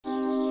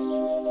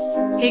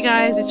Hey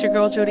guys, it's your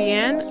girl Jody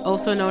Ann,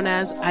 also known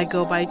as I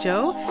Go By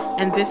Jo,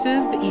 and this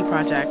is the E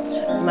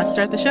Project. Let's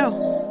start the show.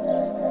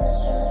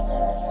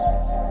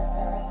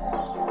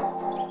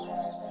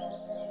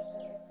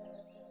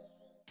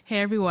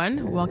 Hey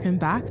everyone, welcome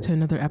back to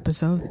another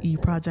episode of the E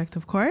Project,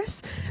 of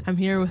course. I'm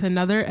here with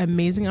another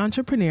amazing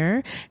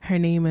entrepreneur. Her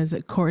name is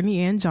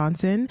Courtney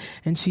Johnson,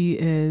 and she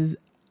is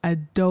a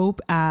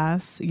dope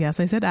ass. Yes,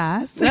 I said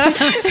ass.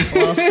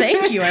 Well,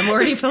 thank you. I'm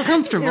already feel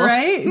comfortable.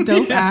 Right?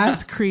 Dope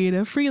ass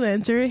creative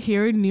freelancer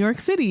here in New York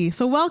City.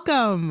 So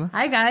welcome.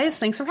 Hi guys.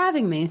 Thanks for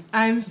having me.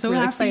 I'm so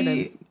really happy.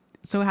 Excited.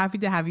 So happy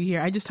to have you here.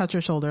 I just touched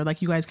your shoulder.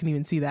 Like, you guys can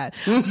even see that.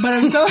 But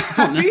I'm so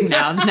happy.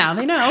 Now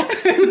they know.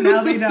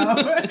 Now they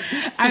know.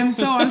 I'm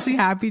so honestly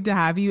happy to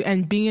have you.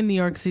 And being in New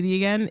York City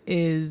again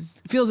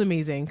feels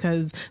amazing,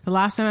 because the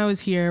last time I was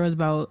here was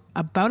about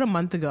a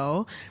month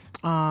ago.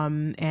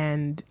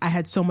 And I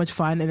had so much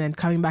fun. And then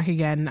coming back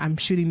again, I'm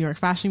shooting New York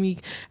Fashion Week,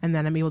 and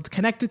then I'm able to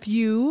connect with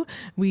you.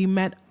 We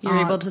met.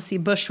 You're able to see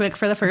Bushwick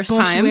for the first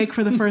time. Bushwick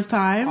for the first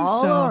time.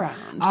 All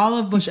around. All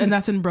of Bush. And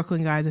that's in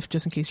Brooklyn, guys,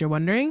 just in case you're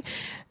wondering.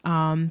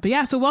 But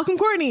yeah, so welcome,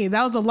 Courtney.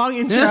 That was a long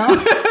intro.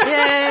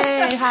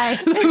 Yay. Hi.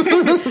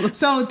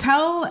 So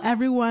tell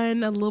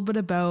everyone a little bit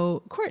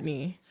about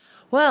Courtney.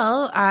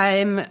 Well,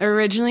 I'm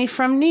originally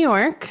from New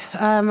York.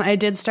 I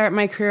did start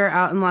my career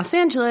out in Los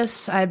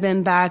Angeles. I've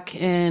been back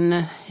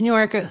in New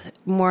York,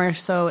 more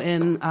so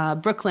in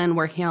Brooklyn,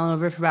 working all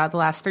over for about the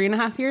last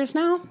 3.5 years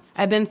now.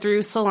 I've been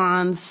through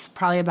salons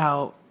probably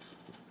about,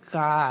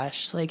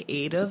 like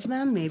 8 of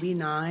them, maybe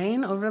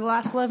 9 over the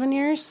last 11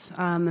 years.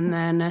 And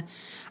then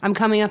I'm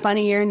coming up on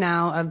a year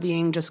now of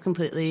being just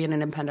completely an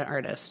independent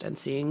artist and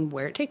seeing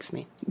where it takes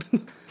me.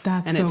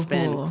 That's and so it's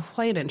been cool.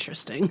 quite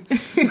interesting.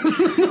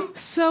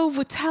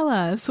 So tell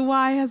us,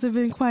 why has it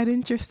been quite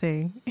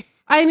interesting?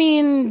 I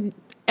mean,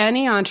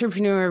 any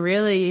entrepreneur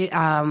really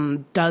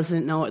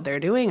doesn't know what they're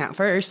doing at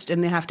first,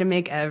 and they have to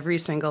make every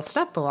single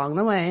step along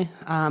the way,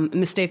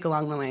 mistake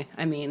along the way,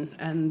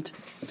 and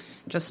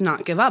just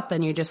not give up,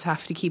 and you just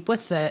have to keep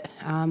with it.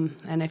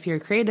 And if you're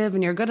creative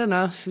and you're good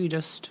enough, you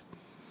just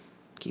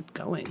keep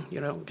going. You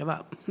don't give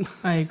up.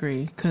 I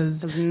agree,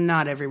 because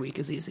not every week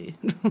is easy.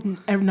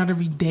 not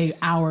every day,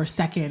 hour,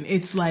 second.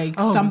 It's like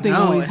something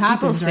always happens.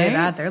 People say right?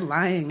 that, they're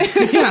lying.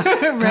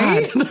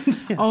 Right?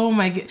 Yeah. Oh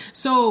my God.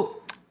 So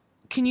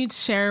can you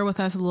share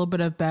with us a little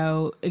bit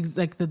about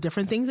like the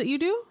different things that you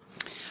do?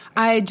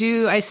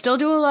 I still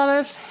do a lot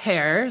of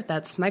hair.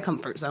 That's my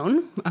comfort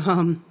zone.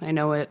 I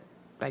know it.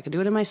 I could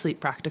do it in my sleep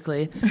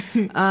practically.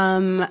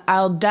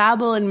 I'll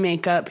dabble in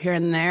makeup here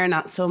and there,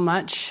 not so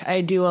much.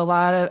 I do a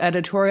lot of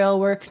editorial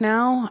work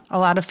now, a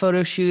lot of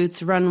photo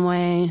shoots,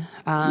 runway,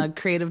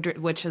 creative,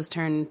 which has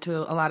turned to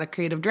a lot of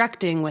creative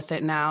directing with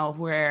it now,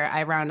 where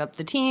I round up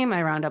the team,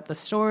 I round up the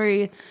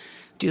story,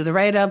 do the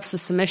write-ups, the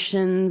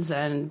submissions,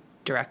 and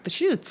direct the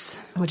shoots,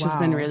 which has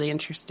been really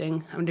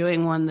interesting. I'm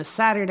doing one this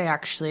Saturday,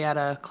 actually, at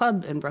a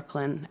club in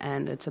Brooklyn,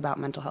 and it's about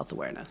mental health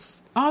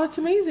awareness. Oh, that's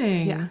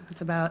amazing. Yeah,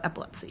 it's about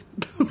epilepsy.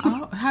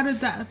 Oh, how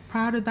did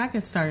that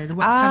get started?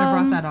 What kind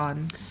of brought that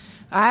on?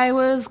 I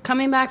was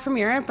coming back from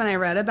Europe, and I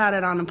read about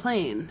it on a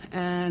plane,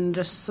 and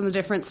just some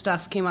different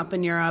stuff came up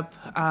in Europe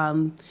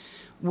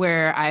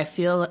where I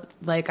feel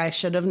like I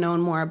should have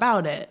known more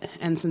about it.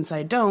 And since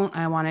I don't,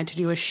 I wanted to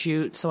do a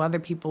shoot so other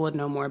people would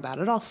know more about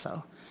it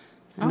also.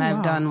 And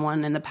I've done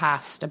one in the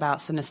past about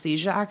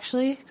synesthesia,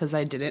 actually, because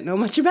I didn't know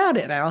much about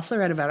it. And I also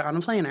read about it on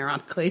a plane,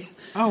 ironically.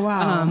 Oh,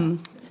 wow.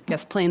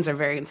 Guess planes are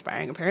very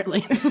inspiring, apparently.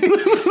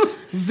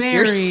 Very.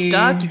 You're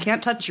stuck. You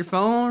can't touch your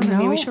phone. No. I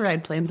mean, we should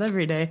ride planes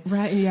every day.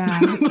 Right, yeah.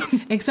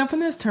 Except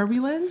when there's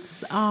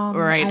turbulence.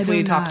 Right,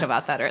 we talked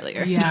about that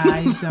earlier. Yeah,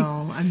 I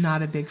don't. I'm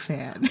not a big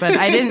fan. But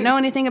I didn't know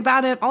anything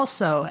about it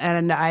also,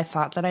 and I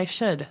thought that I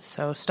should.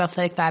 So stuff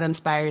like that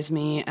inspires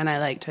me, and I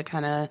like to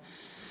kind of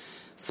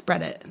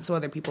spread it so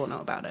other people know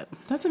about it.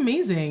 That's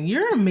amazing.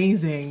 You're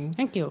amazing.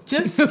 Thank you.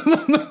 Just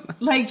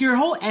like your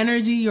whole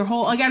energy,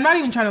 I'm not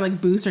even trying to like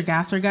boost or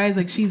gas her, guys.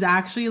 Like, she's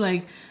actually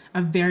like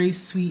a very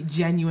sweet,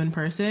 genuine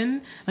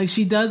person. Like,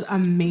 she does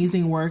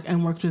amazing work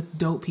and works with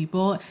dope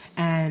people,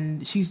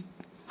 and she's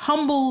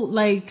humble,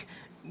 like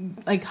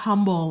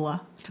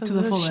humble to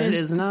the fullest. Shit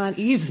is not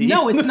easy.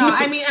 No, it's not.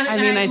 I mean,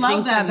 and I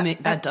love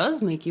think that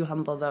does make you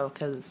humble though,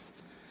 because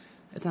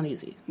it's not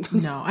easy.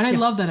 No, and I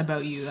love that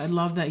about you. I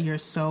love that you're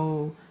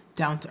so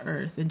down to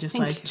earth and just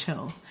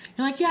chill.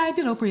 You're like, yeah, I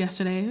did Oprah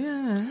yesterday.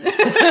 Yeah.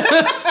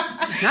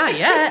 Not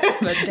yet,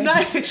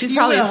 but she's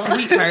probably a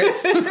sweetheart.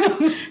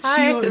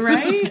 Hi,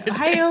 right?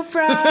 Hi,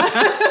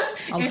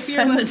 Oprah. I'll if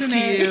send you're this to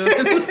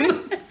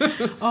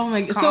you. Oh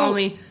my God! Call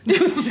me.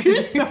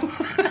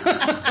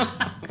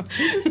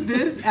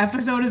 This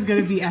episode is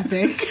going to be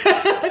epic.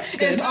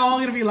 It's all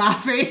going to be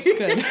laughing.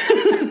 Good.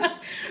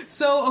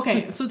 So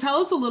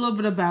tell us a little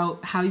bit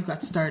about how you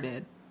got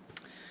started.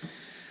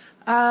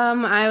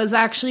 I was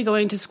actually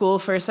going to school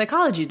for a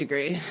psychology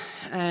degree,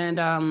 and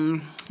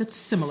That's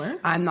similar.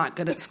 I'm not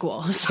good at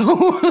school, so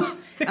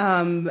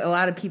a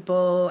lot of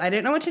people, I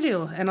didn't know what to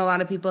do, and a lot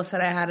of people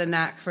said I had a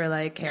knack for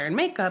like hair and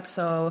makeup,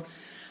 so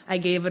I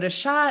gave it a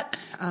shot.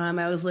 I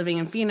was living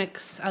in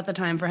Phoenix at the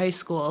time for high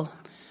school.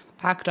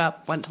 Packed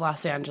up, went to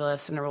Los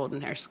Angeles, and enrolled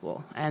in hair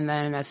school. And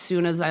then as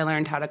soon as I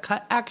learned how to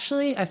cut,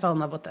 actually, I fell in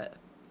love with it.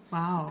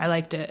 Wow. I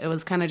liked it. It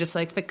was kind of just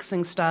like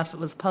fixing stuff. It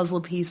was puzzle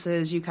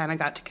pieces. You kind of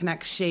got to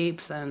connect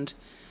shapes and,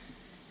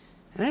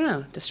 I don't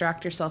know,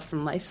 distract yourself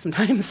from life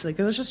sometimes. Like,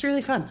 it was just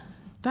really fun.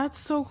 That's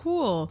so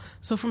cool.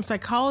 So from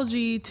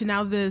psychology to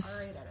now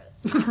this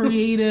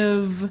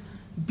creative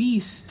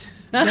beast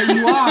that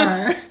you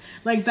are,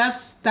 like,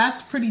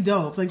 that's pretty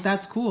dope. Like,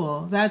 that's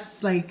cool.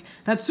 That's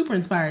super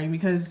inspiring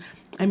because,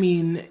 I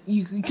mean,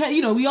 you can't,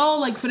 you know, we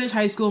all like finish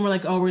high school and we're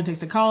like, oh, we're gonna take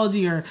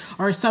psychology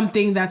or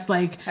something that's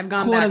like I've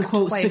gone quote back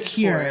unquote twice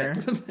secure.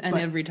 for it. And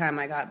every time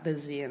I got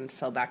busy and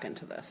fell back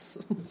into this.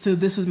 So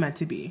this was meant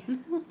to be.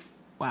 Mm-hmm.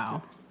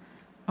 Wow.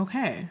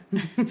 Okay.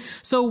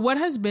 So what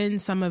has been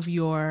some of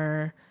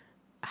your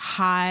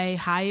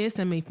highest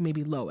and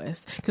maybe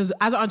lowest? Because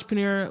as an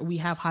entrepreneur, we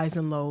have highs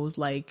and lows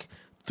like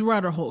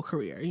throughout our whole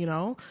career, you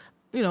know,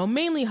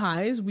 mainly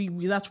highs. We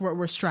that's what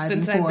we're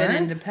striving Since for. I've been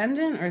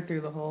independent or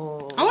through the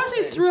whole I want to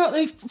say thing? throughout,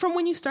 like from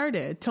when you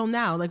started till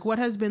now, like what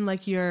has been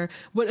like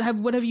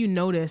what have you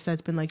noticed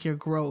that's been like your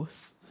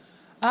growth?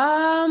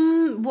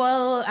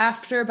 Well,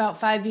 after about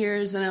 5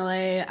 years in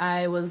LA,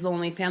 I was the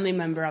only family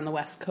member on the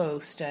West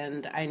Coast,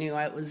 and I knew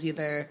I was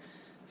either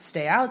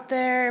stay out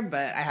there,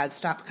 but I had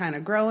stopped kind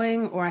of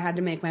growing, or I had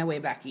to make my way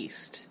back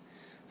east.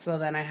 So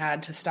then I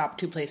had to stop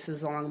 2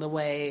 places along the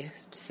way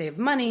to save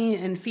money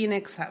in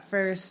Phoenix at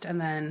first,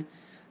 and then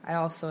I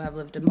also have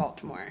lived in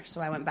Baltimore.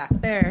 So I went back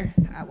there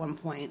at one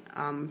point,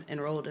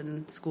 enrolled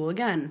in school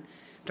again,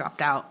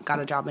 dropped out, got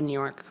a job in New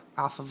York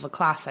off of a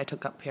class I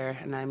took up here,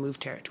 and I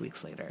moved here 2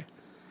 weeks later.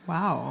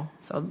 Wow.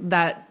 So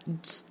that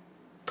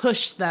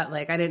pushed that,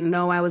 like, I didn't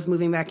know I was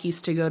moving back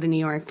east to go to New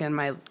York, and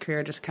my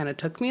career just kind of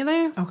took me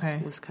there. Okay.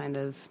 It was kind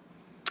of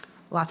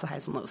lots of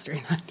highs and lows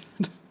during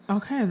that.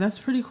 Okay, that's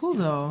pretty cool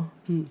though.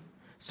 Mm.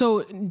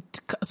 So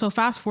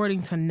fast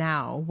forwarding to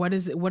now, what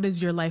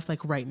is your life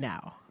like right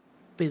now?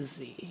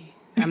 Busy.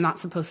 I'm not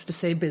supposed to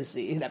say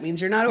busy. That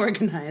means you're not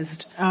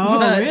organized. Oh,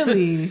 but,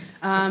 really?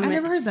 I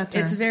never heard that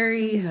term. It's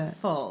very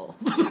full.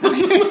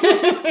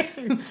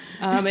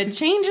 It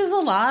changes a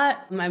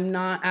lot. I'm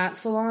not at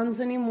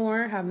salons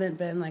anymore. Haven't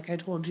been, like I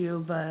told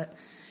you, but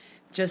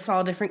just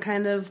all different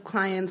kind of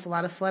clients, a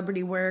lot of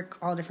celebrity work,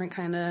 all different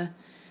kind of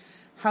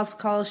house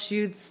call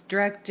shoots,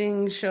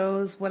 directing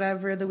shows,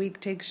 whatever the week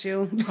takes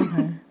you.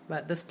 Okay.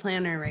 But this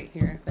planner right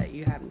here that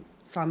you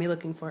saw me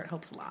looking for, it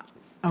helps a lot.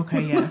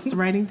 Okay, yes.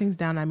 Writing things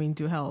down,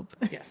 do help.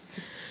 Yes.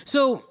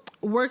 So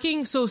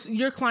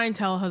your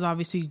clientele has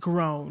obviously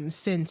grown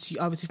since,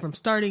 obviously from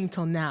starting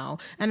till now,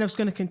 and it's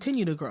going to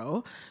continue to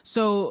grow.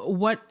 So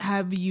what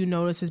have you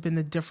noticed has been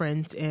the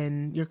difference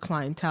in your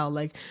clientele?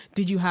 Like,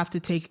 did you have to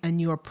take a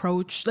new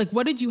approach? Like,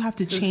 what did you have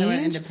to change? Since I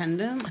went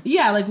independent?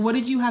 Yeah, like, what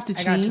did you have to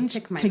change? I got to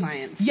pick my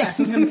clients. Yes,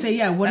 I was going to say,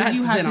 yeah, what did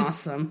you have to...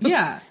 That's been awesome.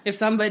 Yeah. If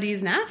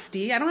somebody's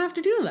nasty, I don't have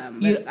to do them.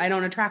 But I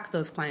don't attract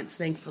those clients,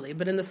 thankfully.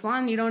 But in the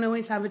salon, you don't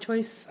always have a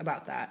choice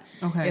about that.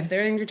 Okay. If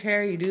they're in your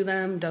chair, you do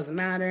them, doesn't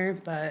matter.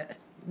 But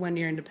when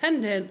you're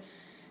independent,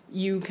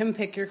 you can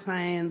pick your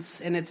clients,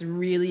 and it's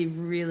really,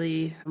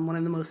 really one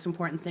of the most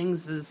important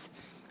things is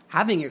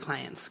having your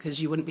clients,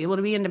 because you wouldn't be able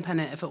to be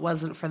independent if it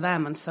wasn't for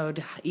them. And so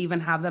to even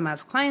have them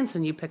as clients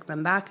and you pick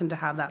them back and to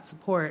have that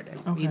support,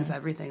 it means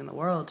everything in the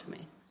world to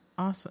me.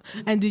 Awesome.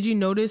 And did you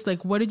notice,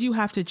 like, what did you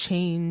have to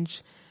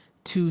change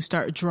to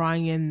start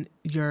drawing in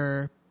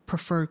your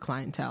preferred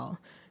clientele?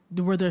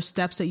 Were there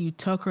steps that you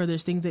took, or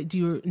there's things that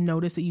you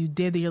noticed that you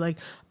did that you're like,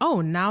 oh,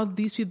 now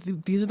these are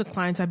the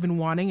clients I've been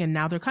wanting, and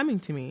now they're coming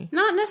to me?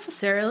 Not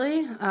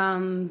necessarily.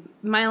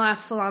 My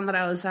last salon that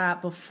I was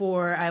at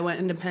before I went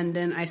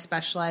independent, I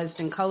specialized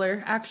in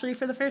color, actually,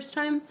 for the first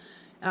time.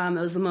 It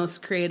was the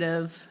most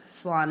creative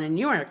salon in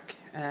New York,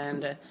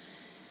 and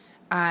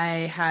I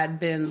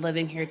had been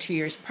living here 2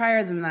 years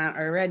prior than that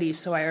already,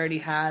 so I already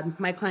had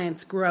my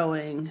clients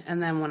growing.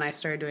 And then when I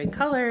started doing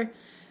color,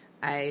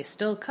 I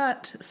still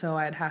cut, so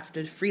I'd have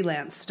to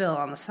freelance still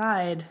on the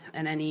side,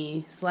 and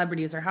any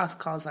celebrities or house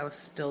calls I was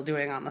still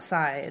doing on the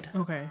side.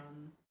 Okay.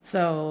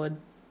 So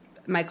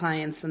my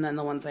clients and then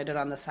the ones I did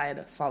on the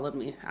side followed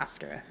me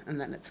after, and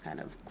then it's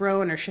kind of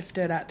grown or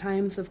shifted at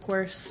times, of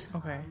course.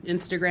 Okay.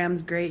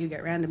 Instagram's great. You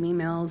get random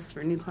emails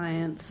for new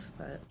clients.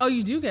 But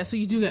you do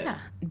get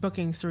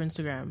bookings through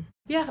Instagram?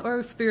 Yeah,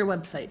 or through your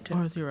website, too.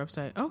 Or through your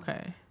website.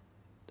 Okay.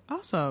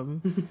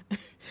 Awesome.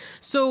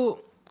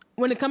 So...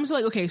 when it comes to,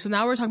 like, okay, so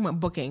now we're talking about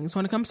bookings.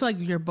 When it comes to, like,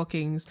 your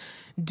bookings,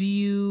 do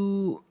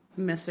you...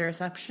 Miss the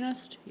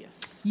receptionist?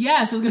 Yes.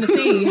 Yes, I was going to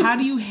say, how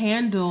do you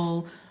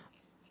handle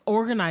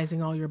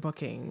organizing all your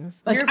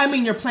bookings? Like, your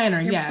planner,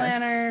 your yes.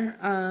 Your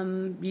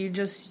planner,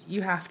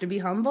 you have to be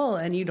humble,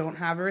 and you don't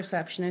have a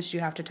receptionist.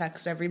 You have to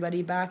text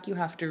everybody back. You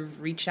have to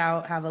reach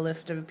out, have a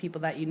list of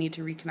people that you need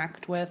to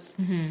reconnect with.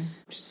 Mm-hmm.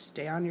 Just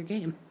stay on your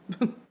game.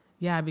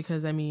 Yeah,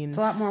 because, it's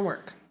a lot more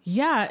work.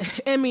 Yeah,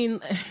 I mean,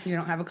 you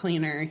don't have a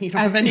cleaner, you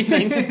don't have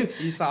anything.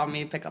 You saw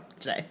me pick up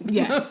today.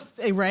 Yes,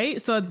 right?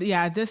 So,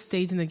 yeah, at this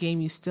stage in the game,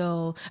 you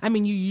still, I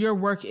mean, your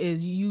work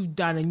is, you've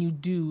done and you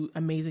do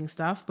amazing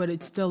stuff, but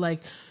it's still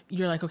like,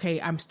 you're like, okay,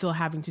 I'm still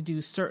having to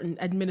do certain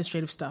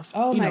administrative stuff.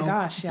 Oh my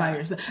gosh, yeah. By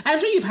yourself. I'm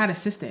sure you've had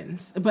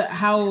assistants, but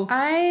how?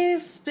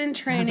 I've been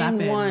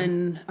training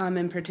one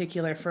in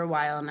particular for a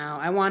while now.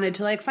 I wanted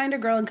to like find a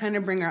girl and kind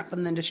of bring her up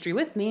in the industry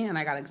with me, and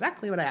I got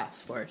exactly what I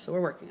asked for, so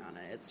we're working on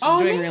it. She's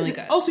doing really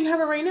good. Oh, so you have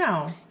her right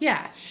now?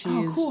 Yeah.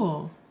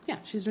 Cool. Yeah,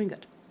 she's doing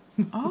good.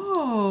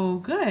 Oh,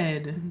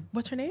 good.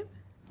 What's her name?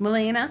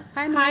 Milena.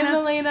 Hi,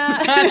 Milena.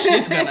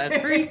 She's gonna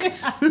freak.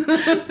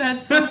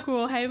 That's so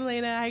cool. Hi,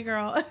 Milena. Hi,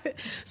 girl.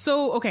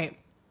 So, okay.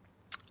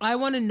 I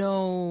want to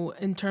know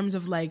in terms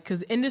of like,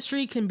 because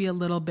industry can be a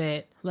little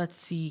bit, let's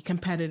see,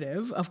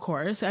 competitive, of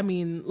course. I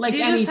mean, like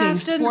anything,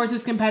 sports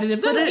is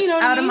competitive. Put it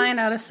out of mind,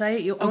 out of sight.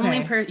 You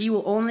you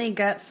will only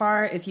get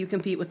far if you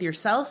compete with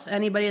yourself.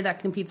 Anybody that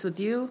competes with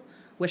you,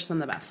 wish them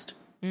the best.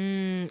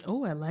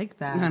 Oh, I like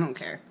that. I don't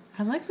care.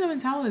 I like the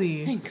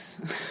mentality. Thanks.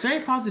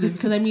 Very positive,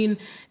 because I mean,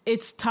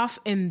 it's tough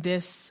in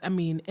this, I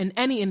mean, in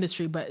any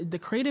industry, but the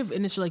creative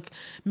industry, like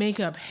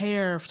makeup,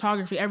 hair,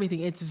 photography, everything,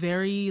 it's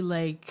very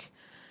like,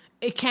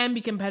 it can be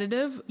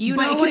competitive. You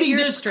know what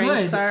your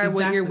strengths are,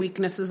 what your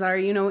weaknesses are.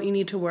 You know what you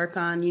need to work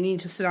on. You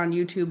need to sit on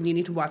YouTube and you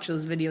need to watch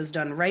those videos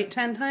done right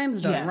 10 times,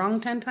 done wrong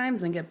 10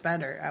 times, and get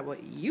better at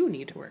what you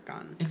need to work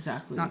on.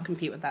 Exactly. Not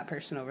compete with that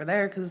person over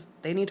there because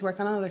they need to work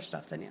on other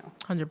stuff than you.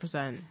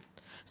 100%.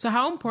 So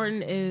how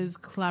important is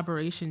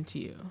collaboration to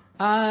you?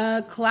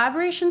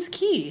 Collaboration's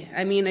key.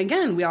 I mean,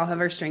 again, we all have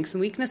our strengths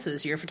and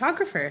weaknesses. You're a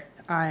photographer.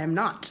 I am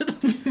not.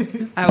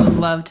 I would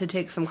love to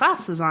take some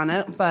classes on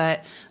it,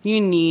 but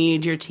you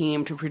need your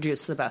team to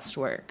produce the best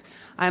work.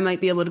 I might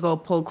be able to go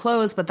pull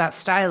clothes, but that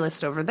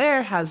stylist over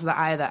there has the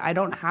eye that I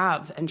don't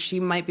have, and she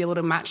might be able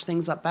to match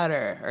things up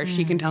better, or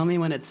she can tell me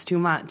when it's too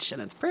much,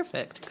 and it's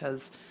perfect,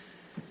 because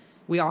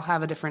we all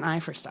have a different eye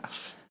for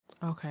stuff.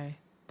 Okay,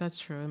 that's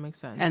true. It makes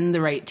sense. And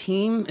the right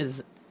team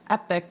is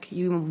epic.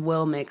 You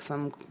will make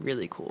some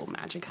really cool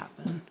magic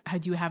happen.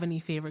 Do you have any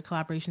favorite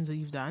collaborations that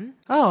you've done?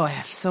 Oh, I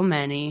have so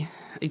many.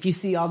 If you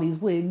see all these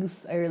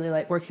wigs, I really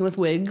like working with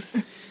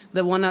wigs.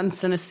 The one on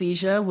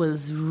synesthesia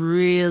was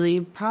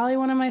really probably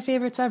one of my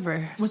favorites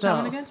ever. What's that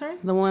one again, sorry?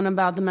 The one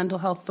about the mental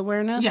health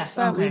awareness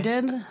that we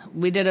did.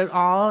 We did it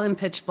all in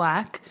pitch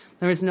black.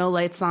 There was no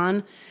lights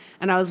on.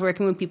 And I was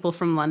working with people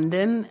from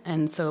London,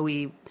 and so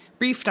we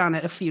briefed on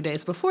it a few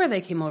days before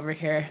they came over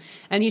here,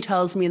 and he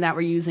tells me that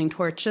we're using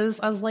torches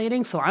as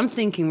lighting, so I'm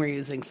thinking we're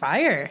using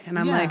fire, and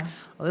I'm like,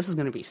 well, this is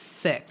going to be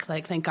sick.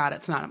 Like, thank God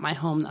it's not at my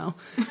home, though.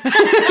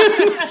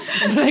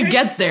 But I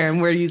get there, and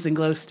we're using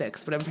glow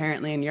sticks, but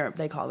apparently in Europe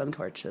they call them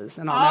torches,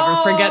 and I'll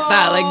never forget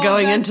that, like,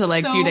 going into,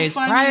 like, a few days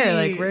prior,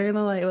 like, we're going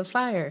to light with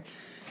fire.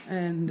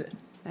 And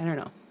I don't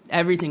know.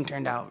 Everything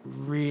turned out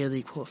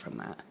really cool from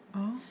that.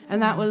 Oh.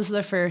 And that was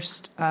the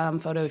first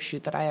photo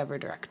shoot that I ever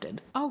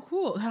directed. Oh,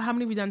 cool. How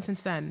many have you done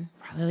since then?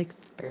 Probably like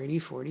 30,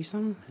 40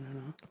 some. I don't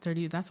know.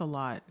 30, that's a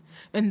lot.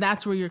 And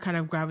that's where you're kind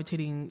of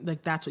gravitating,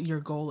 like that's what your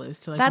goal is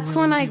to like that's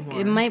really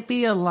when it might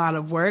be a lot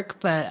of work,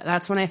 but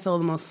that's when I feel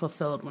the most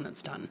fulfilled when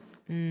it's done.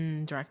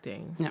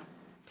 Directing. Yeah.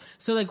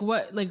 So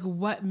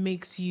what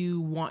makes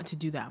you want to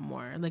do that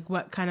more? Like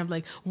what kind of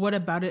like, what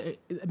about it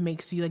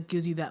makes you like,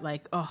 gives you that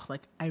like, oh,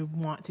 like I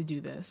want to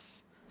do this?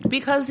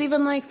 Because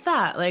even like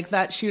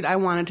that shoot, I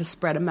wanted to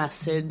spread a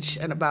message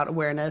and about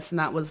awareness, and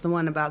that was the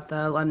one about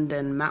the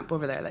London map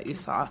over there that you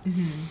saw.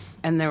 Mm-hmm.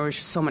 And there was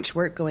just so much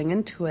work going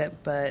into it,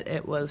 but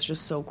it was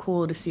just so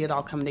cool to see it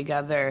all come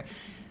together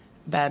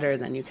better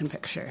than you can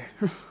picture.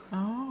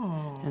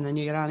 Oh. And then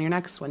you get on your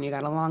next one. You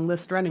got a long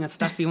list running of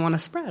stuff you want to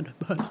spread.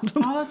 Oh,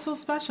 that's so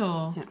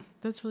special. Yeah.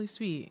 That's really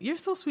sweet. You're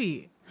so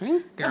sweet.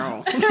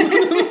 Girl.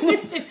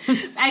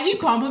 I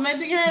keep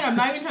complimenting her, and I'm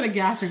not even trying to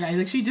gas her, guys.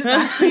 Like, she just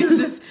actually is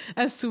just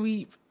a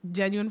sweet,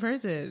 genuine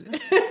person.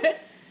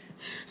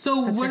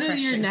 So that's what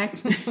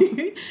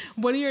refreshing.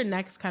 What are your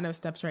next kind of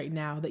steps right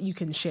now that you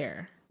can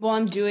share? Well,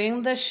 I'm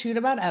doing the shoot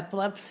about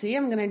epilepsy.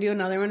 I'm going to do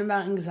another one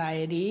about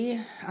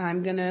anxiety.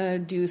 I'm going to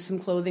do some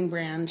clothing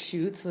brand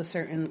shoots with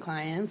certain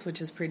clients,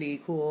 which is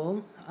pretty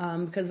cool.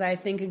 Because I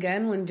think,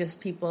 again, when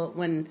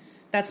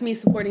that's me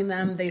supporting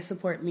them, they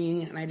support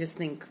me, and I just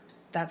think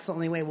that's the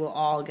only way we'll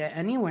all get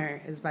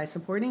anywhere is by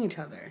supporting each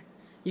other.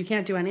 You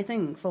can't do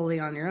anything fully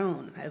on your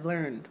own. I've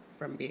learned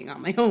from being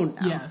on my own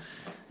now.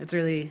 Yes. It's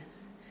really,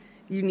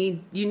 you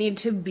need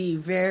to be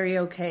very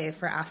okay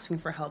for asking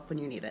for help when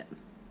you need it.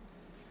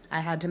 I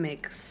had to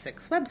make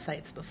 6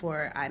 websites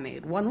before I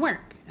made one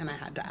work, and I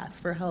had to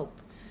ask for help.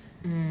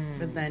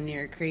 But then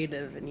you're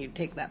creative, and you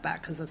take that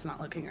back because it's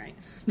not looking right.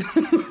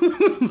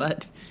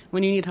 But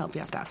when you need help,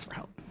 you have to ask for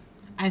help.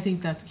 I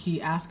think that's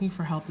key. Asking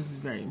for help is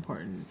very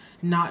important.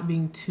 Not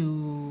being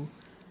too...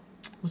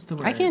 What's the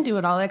word? I can't do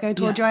it all. Like I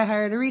told you, I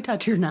hired a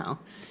retoucher now.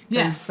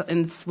 Yes.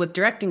 And with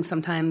directing,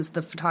 sometimes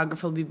the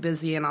photographer will be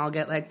busy, and I'll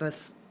get like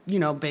this,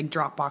 big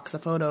Dropbox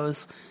of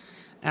photos.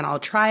 and I'll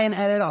try and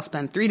edit. I'll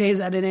spend 3 days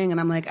editing, and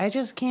I'm like, I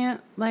just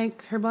can't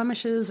like her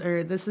blemishes,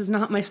 or this is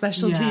not my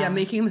specialty. Yeah. I'm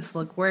making this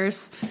look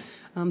worse.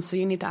 So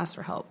you need to ask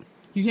for help.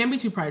 You can't be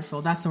too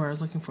prideful. That's the word I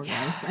was looking for,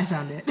 guys. I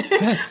found it.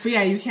 But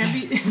yeah, you can't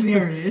be.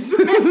 There it is.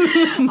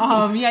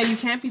 Yeah, you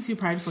can't be too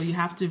prideful. You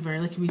have to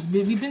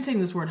we've been saying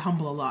this word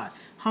humble a lot.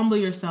 Humble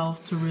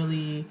yourself to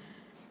really.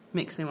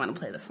 Makes me want to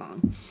play the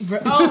song.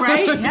 Oh,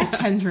 right? Yes,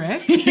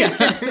 Kendrick. Yeah.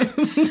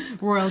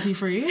 Royalty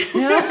free.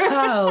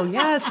 Oh,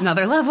 yes.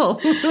 Another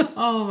level.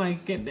 Oh, my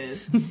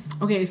goodness.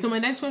 Okay, so my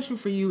next question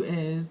for you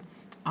is,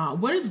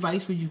 what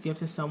advice would you give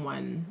to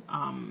someone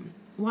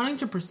wanting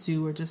to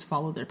pursue or just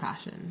follow their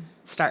passion?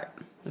 Start.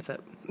 That's it.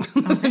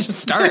 Just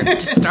start.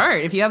 Just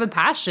start. If you have a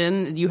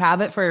passion, you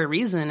have it for a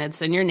reason.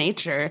 It's in your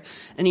nature,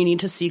 and you need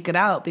to seek it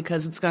out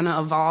because it's going to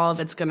evolve,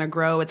 it's going to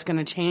grow, it's going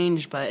to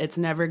change, but it's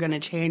never going to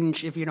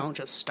change if you don't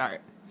just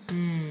start.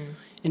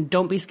 And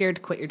don't be scared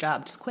to quit your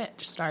job. Just quit.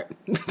 Just start.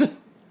 Okay.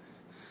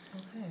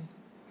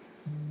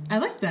 I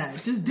like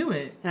that. Just do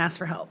it. And ask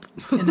for help.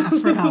 And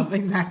ask for help.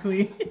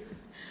 Exactly.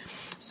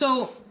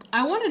 So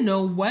I want to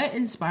know what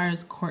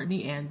inspires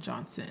Courtney Ann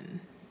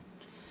Johnson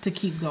to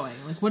keep going.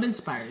 Like, what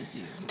inspires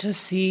you?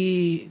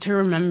 To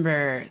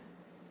remember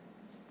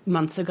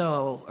months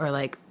ago or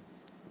like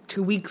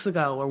 2 weeks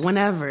ago or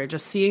whenever,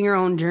 just seeing your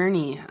own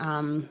journey.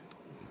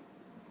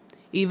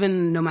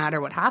 Even no matter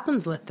what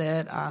happens with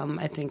it,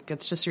 I think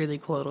it's just really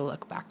cool to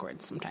look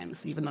backwards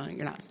sometimes, even though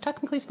you're not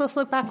technically supposed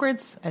to look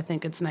backwards. I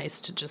think it's nice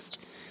to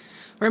just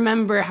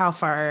remember how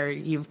far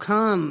you've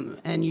come,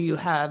 and you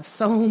have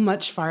so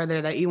much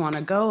farther that you want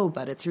to go,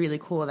 but it's really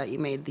cool that you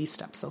made these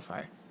steps so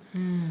far.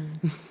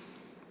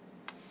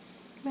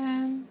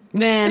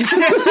 Man.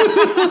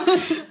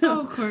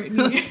 Oh,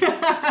 Courtney.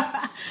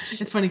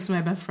 It's funny because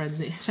my best friend's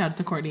name, shout out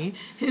to Courtney.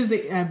 His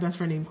best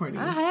friend named Courtney.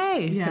 Oh,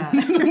 hey. Yeah.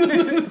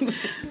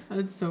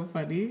 That's so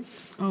funny.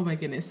 Oh, my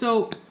goodness.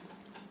 So,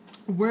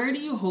 where do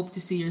you hope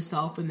to see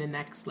yourself in the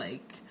next,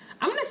 like,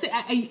 I'm going to say,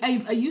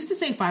 I used to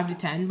say 5 to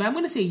 10, but I'm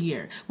going to say a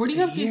year. Where do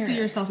you hope to see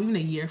yourself even a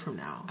year from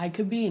now? I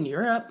could be in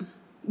Europe.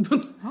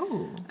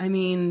 Oh. I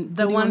mean, what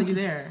do you want to do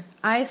there?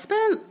 I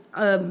spent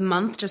a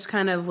month just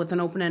kind of with an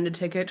open-ended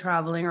ticket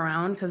traveling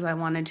around because I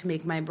wanted to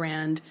make my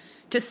brand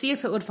to see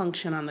if it would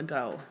function on the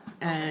go.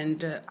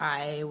 And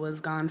I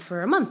was gone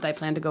for a month. I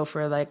planned to go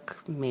for like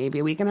maybe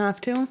a week and a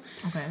half too.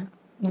 Okay.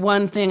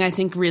 One thing I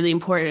think really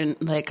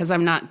important, like, because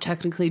I'm not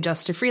technically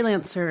just a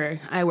freelancer,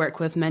 I work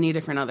with many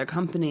different other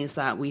companies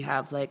that we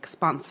have like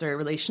sponsor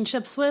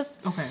relationships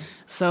with. Okay.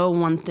 So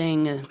one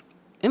thing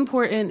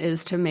important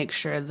is to make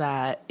sure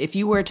that if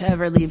you were to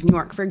ever leave New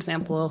York, for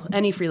example,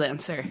 any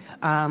freelancer,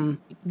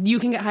 you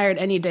can get hired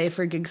any day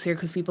for gigs here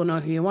because people know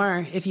who you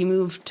are. If you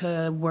move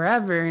to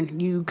wherever,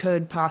 you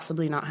could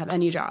possibly not have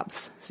any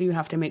jobs. So you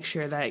have to make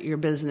sure that your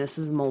business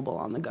is mobile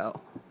on the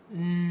go.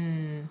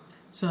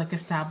 So, like,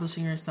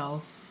 establishing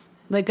yourself.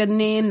 Like a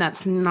name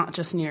that's not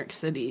just New York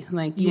City.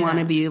 Like, you want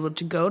to be able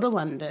to go to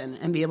London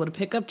and be able to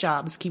pick up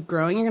jobs, keep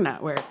growing your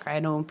network. I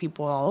know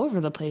people all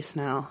over the place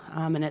now.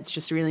 And it's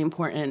just really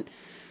important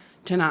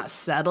to not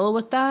settle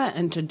with that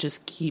and to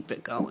just keep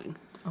it going.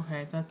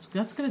 Okay, that's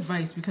good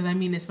advice because, I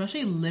mean,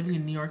 especially living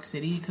in New York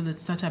City because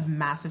it's such a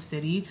massive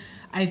city,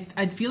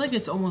 I feel like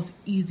it's almost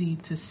easy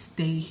to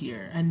stay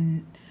here.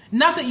 And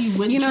not that you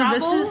wouldn't travel.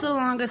 This is the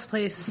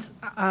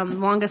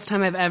longest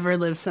time I've ever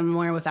lived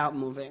somewhere without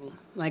moving.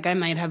 Like, I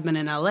might have been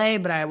in LA,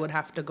 but I would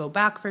have to go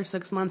back for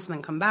 6 months and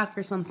then come back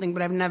or something.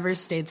 But I've never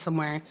stayed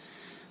somewhere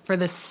for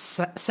this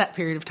set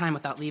period of time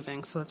without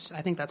leaving. So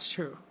I think that's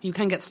true. You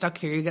can get stuck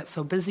here. You get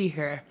so busy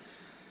here.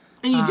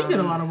 And you do get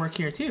a lot of work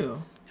here,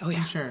 too. Oh, yeah.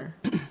 I'm sure.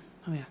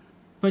 Oh, yeah.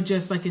 But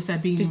just like you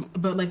said,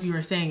 but like you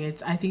were saying,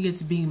 I think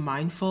it's being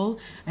mindful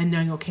and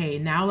knowing, okay,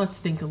 now let's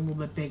think a little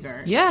bit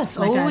bigger. Yes,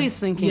 like always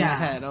thinking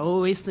ahead,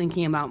 always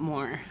thinking about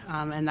more.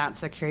 And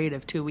that's a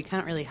creative, too. We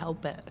can't really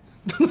help it.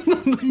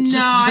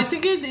 I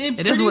think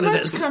it is what much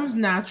it is. Comes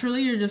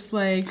naturally. You're just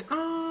like,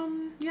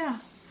 yeah.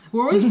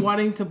 We're always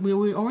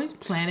we're always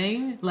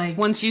planning. Like,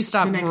 once you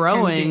stop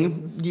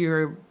growing,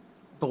 you're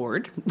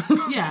bored.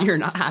 Yeah. You're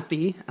not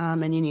happy.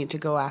 And you need to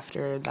go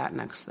after that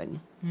next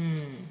thing.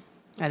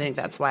 I think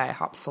that's why I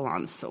hop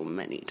salons so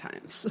many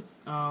times.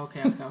 Oh,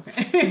 okay.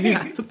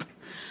 Yeah.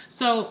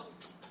 So,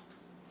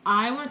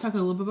 I want to talk a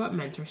little bit about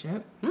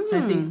mentorship. So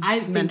I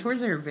think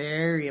mentors are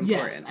very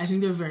important. Yes, I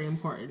think they're very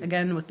important.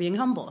 Again, with being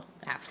humble,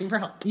 asking for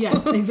help.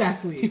 Yes,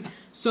 exactly.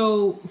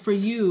 So, for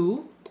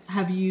you,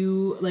 have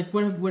you, like,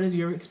 what has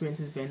your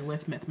experiences been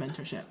with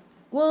mentorship?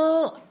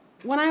 Well,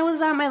 when I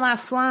was at my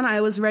last salon, I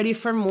was ready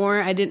for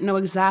more. I didn't know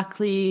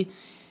exactly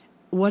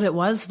what it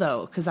was,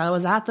 though, because I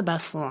was at the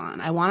best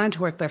salon. I wanted to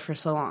work there for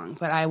so long,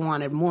 but I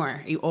wanted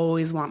more. You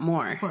always want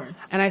more. Of course.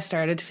 And I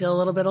started to feel a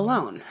little bit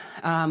alone.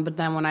 But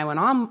then when I went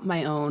on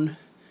my own,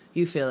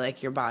 you feel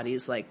like your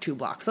body's like 2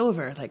 blocks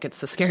over. Like,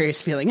 it's the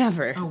scariest feeling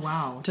ever. Oh,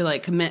 wow. To,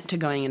 like, commit to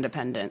going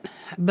independent.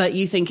 But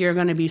you think you're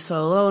going to be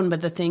so alone. But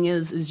the thing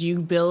is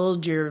you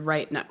build your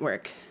right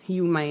network.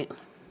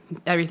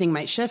 Everything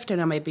might shift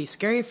and it might be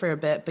scary for a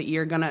bit, but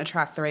you're going to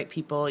attract the right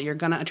people. You're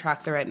going to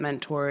attract the right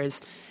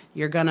mentors.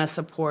 you're going to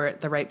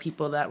support the right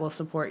people that will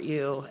support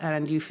you,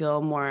 and you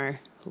feel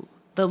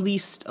the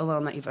least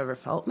alone that you've ever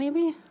felt,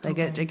 maybe. Like,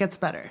 it gets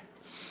better.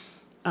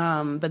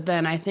 But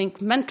then I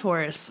think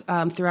mentors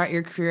throughout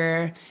your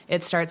career,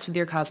 it starts with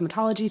your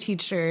cosmetology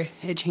teacher.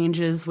 It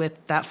changes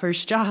with that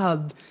first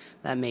job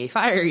that may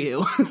fire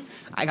you.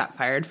 I got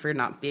fired for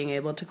not being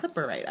able to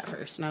clipper right at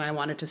first, and I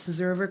wanted to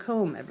scissor over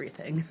comb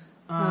everything.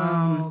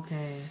 Oh,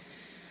 okay.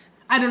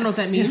 I don't know what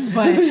that means,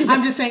 but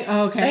I'm just saying,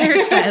 oh, okay. A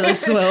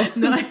hairstylist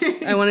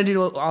will. I want to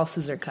do all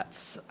scissor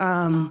cuts.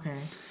 Okay.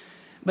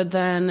 But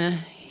then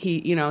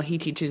he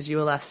teaches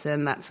you a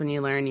lesson. That's when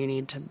you learn you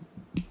need to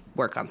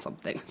work on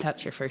something.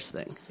 That's your first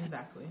thing.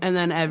 Exactly. And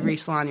then every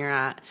salon you're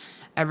at,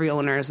 every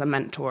owner is a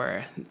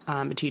mentor.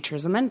 A teacher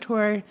is a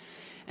mentor.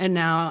 And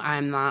now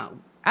I'm not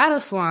at a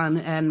salon,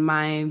 and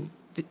my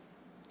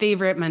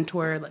favorite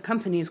mentor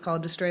company is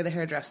called Destroy the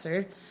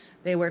Hairdresser.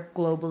 They work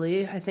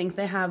globally. I think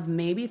they have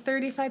maybe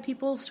 35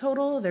 people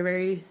total. They're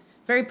very,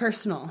 very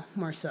personal,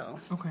 more so.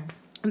 Okay.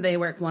 They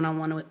work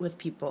one-on-one with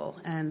people,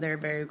 and they're a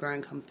very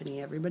growing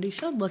company. Everybody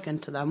should look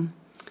into them.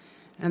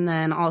 And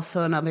then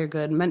also another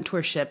good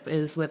mentorship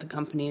is with a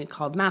company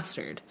called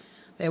Mastered.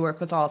 They work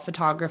with all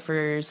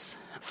photographers,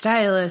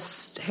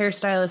 stylists,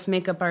 hairstylists,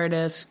 makeup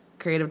artists,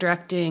 creative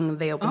directing.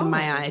 They opened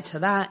my eye to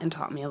that and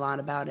taught me a lot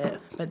about it.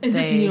 But is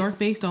this New York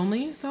based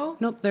only, though?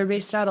 Nope, they're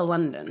based out of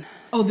London.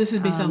 Oh, this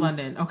is based out of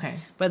London. Okay.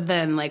 But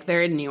then,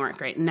 they're in New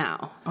York right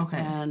now. Okay.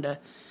 And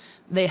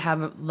they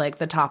have,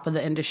 the top of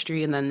the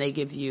industry, and then they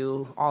give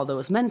you all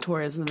those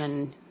mentors, and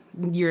then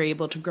you're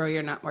able to grow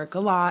your network a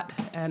lot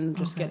and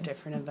just get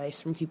different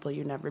advice from people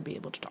you'd never be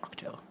able to talk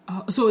to.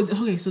 So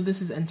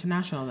this is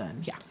international then?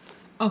 Yeah.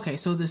 Okay,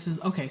 so this is,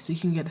 so you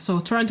can get, so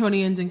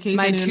Torontonians in case.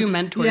 My two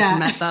mentors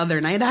met the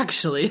other night,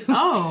 actually.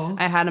 Oh.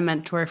 I had a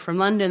mentor from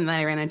London that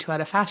I ran into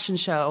at a fashion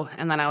show,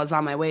 and then I was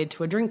on my way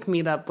to a drink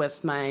meetup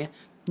with my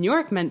New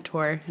York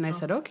mentor, and I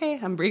said, okay,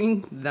 I'm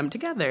bringing them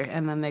together.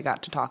 And then they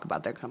got to talk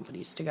about their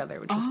companies together,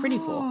 which was pretty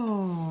cool.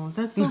 Oh,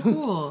 that's so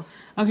cool.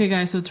 Okay,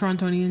 guys, so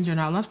Torontonians, you're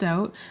not left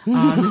out.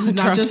 This is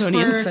not just for,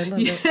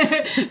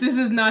 this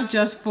is not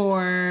just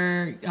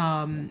for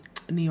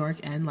New York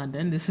and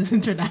London. This is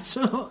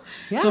international.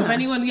 Yeah. So if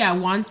anyone,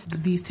 wants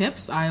these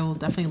tips, I will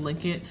definitely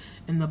link it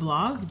in the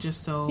blog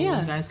just so you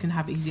guys can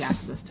have easy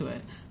access to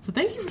it. So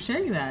thank you for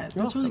sharing that.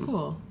 That's really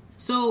cool.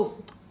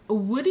 So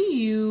what do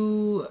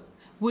you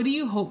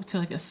hope to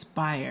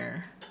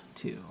aspire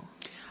to?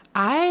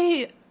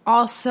 I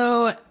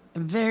also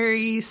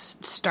very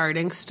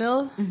starting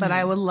still, but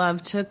I would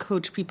love to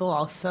coach people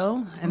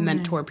also and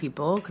mentor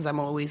people because I'm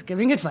always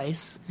giving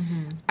advice.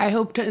 I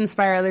hope to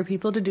inspire other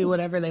people to do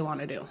whatever they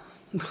want to do.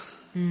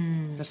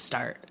 Just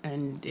start.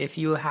 And if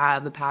you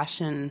have the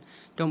passion,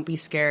 don't be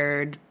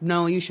scared.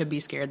 No, you should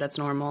be scared. That's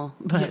normal.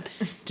 But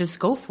just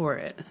go for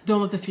it.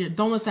 Don't let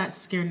that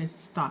scaredness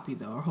stop you,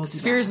 though, or hold you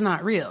back. Fear is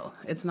not real.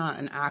 It's not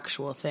an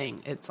actual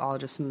thing. It's all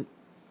just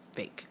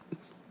fake.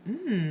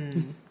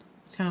 Kind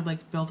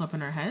of built up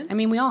in our heads. I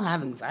mean, we all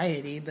have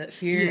anxiety, but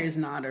fear is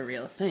not a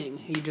real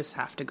thing. You just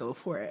have to go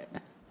for it.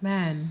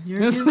 Man,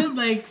 you're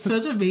giving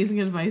such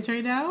amazing advice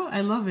right now.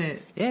 I love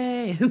it.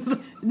 Yay.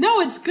 No,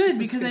 it's good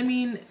because I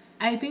mean,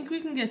 I think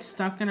we can get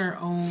stuck in our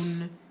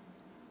own,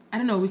 I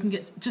don't know, we can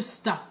get just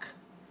stuck.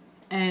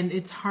 And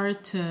it's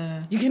hard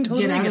to You can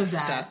totally get out get of that.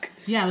 stuck.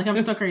 Yeah, I'm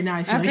stuck right now.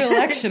 I feel After the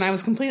election, I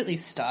was completely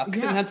stuck.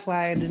 Yeah. And that's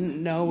why I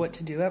didn't know what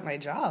to do at my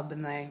job.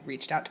 And I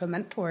reached out to a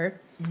mentor.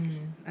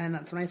 And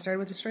that's when I started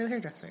with Destroy the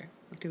Hairdresser.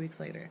 2 weeks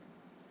later.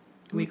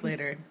 A week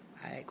later,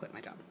 I quit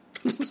my job.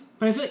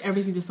 But I feel like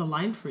everything just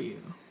aligned for you.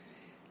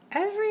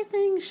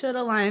 Everything should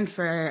align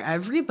for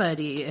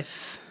everybody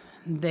if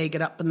they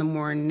get up in the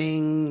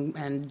morning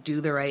and do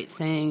the right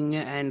thing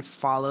and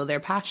follow their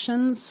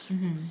passions.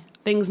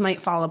 Things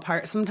might fall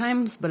apart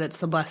sometimes, but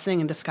it's a blessing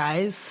in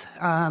disguise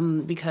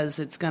because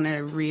it's going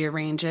to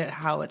rearrange it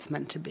how it's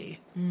meant to be.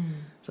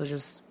 So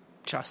just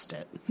trust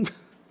it.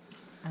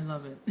 I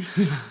love it.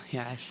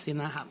 Yeah, I've seen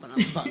that happen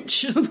a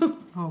bunch.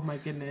 Oh my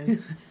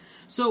goodness.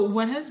 So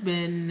what has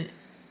been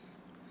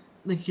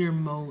your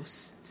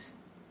most,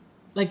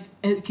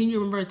 can you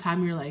remember a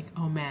time you're like,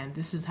 oh man,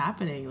 this is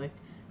happening.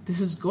 This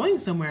is going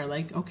somewhere.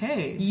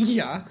 Okay.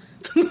 Yeah,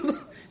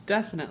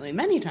 definitely.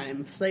 Many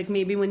times.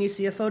 Maybe when you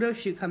see a photo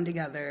shoot come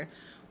together,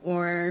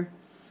 or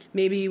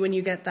maybe when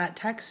you get that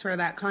text for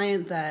that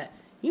client that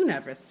you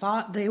never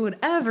thought they would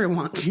ever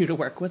want you to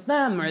work with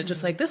them, or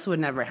just this would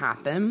never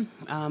happen,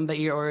 but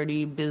you're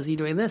already busy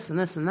doing this and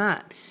this and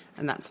that.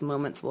 And that's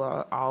moments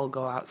where I'll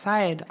go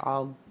outside,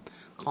 I'll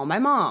call my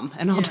mom,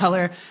 and I'll tell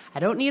her, I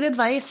don't need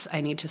advice,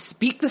 I need to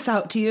speak this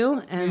out to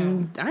you,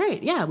 and all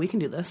right, we can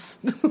do this.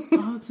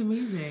 Oh, it's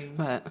amazing.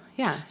 But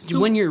so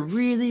when you're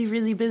really,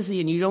 really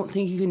busy and you don't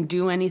think you can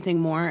do anything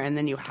more, and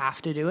then you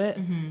have to do it,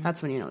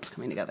 that's when you know it's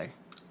coming together.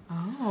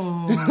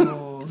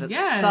 Oh, because it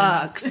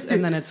sucks,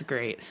 and then it's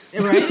great.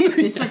 Right?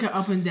 It's like an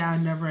up and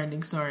down,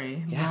 never-ending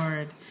story. Yeah.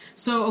 Lord.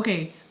 So,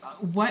 okay,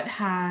 what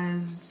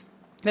has...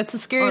 That's the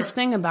scariest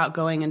thing about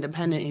going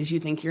independent is you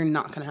think you're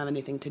not going to have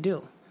anything to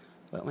do.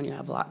 But when you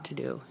have a lot to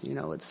do, you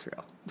know it's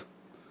real.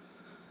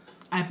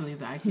 I believe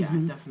that. Yeah,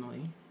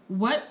 definitely.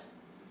 What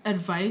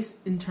advice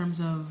in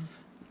terms of,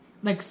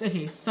 like,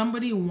 okay,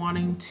 somebody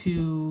wanting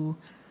to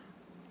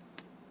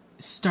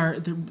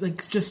start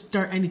just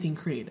start anything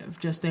creative,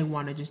 just they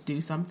want to just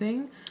do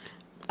something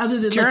other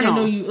than journal. Like, I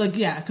know you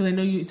because I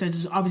know you said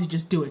just obviously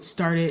just do it,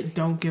 start it,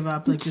 don't give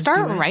up, like just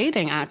start do it.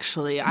 Writing.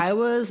 Actually, I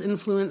was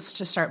influenced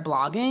to start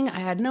blogging. I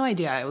had no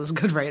idea I was a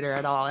good writer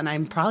at all, and I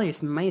probably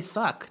may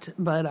sucked,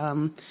 but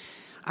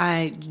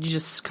I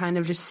just kind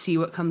of just see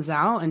what comes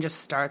out and just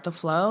start the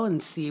flow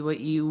and see what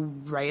you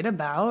write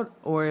about,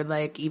 or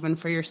like even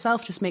for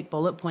yourself, just make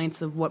bullet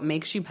points of what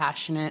makes you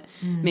passionate.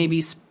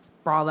 Maybe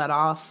sprawl that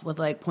off with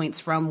like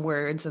points from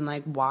words and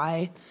like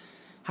why.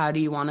 How do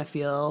you want to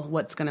feel?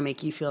 What's going to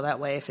make you feel that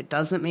way? If it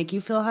doesn't make you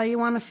feel how you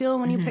want to feel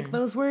when you pick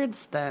those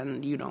words,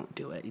 then you don't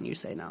do it and you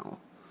say no.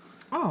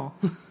 Oh,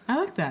 I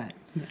like that.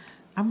 Yeah.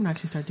 I'm going to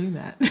actually start doing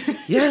that.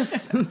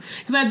 Yes.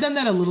 Because I've done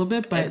that a little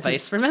bit, but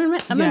advice from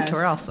a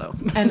mentor also.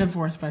 And a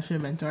force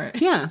special mentor.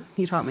 Yeah,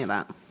 he taught me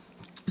that.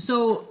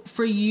 So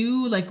for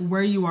you, like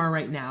where you are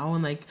right now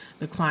and like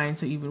the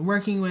clients that you've been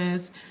working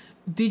with,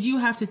 did you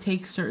have to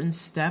take certain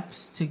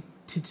steps to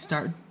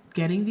start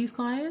getting these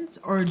clients,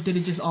 or did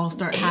it just all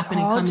start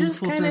happening? All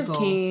just kind of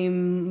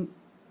came.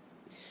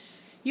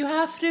 You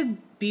have to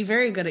be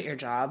very good at your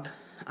job.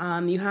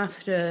 You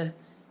have to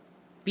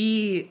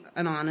be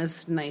an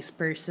honest, nice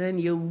person.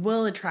 You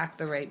will attract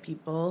the right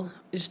people.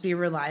 Just be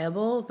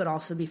reliable, but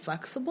also be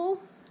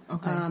flexible.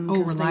 Okay.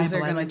 Because things are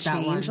going to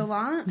change a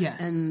lot. Yes.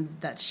 And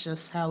that's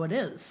just how it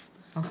is.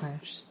 Okay.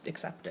 Just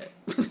accept it.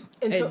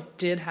 And I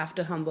did have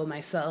to humble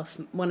myself.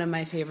 One of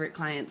my favorite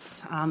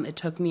clients, it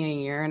took me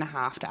 1.5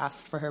 years to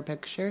ask for her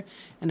picture,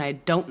 and I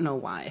don't know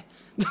why.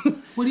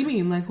 What do you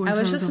mean? Like, I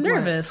was just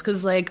nervous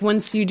because, like,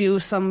 once you do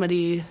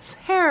somebody's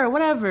hair or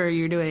whatever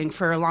you're doing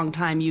for a long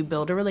time, you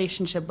build a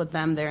relationship with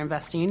them. They're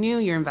investing in you.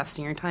 You're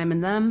investing your time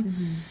in them.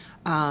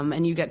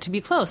 And you get to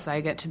be close. I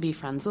get to be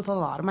friends with a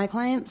lot of my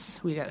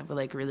clients. We get,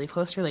 like, really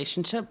close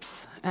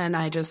relationships, and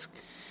I just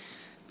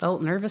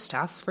felt nervous to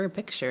ask for a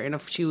picture. And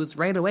if she was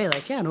right away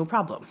like, yeah, no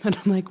problem. And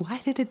I'm like, why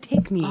did it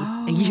take me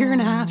 1.5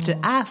 years to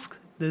ask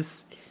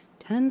this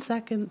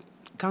 10-second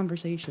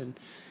conversation?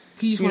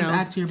 You just want to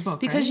add to your book,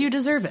 because right? You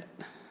deserve it.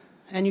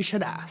 And you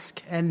should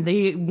ask. And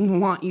they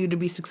want you to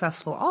be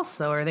successful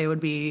also, or they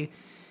would be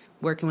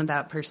working with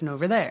that person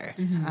over there.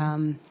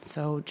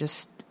 So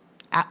just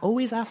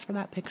always ask for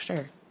that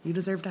picture. You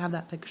deserve to have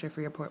that picture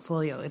for your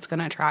portfolio. It's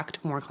going to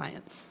attract more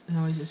clients. And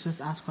always just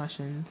ask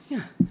questions.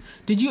 Yeah.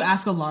 Did you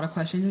ask a lot of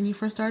questions when you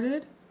first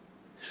started?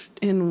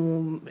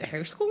 In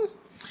hair school?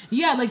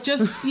 Yeah, like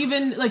just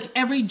even like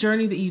every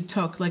journey that you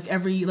took, like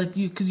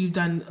because you've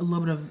done a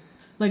little bit of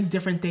like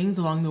different things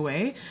along the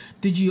way.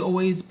 Were you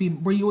always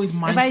mindful of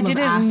asking? If I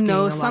didn't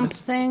know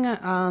something,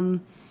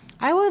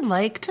 I would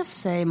like to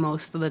say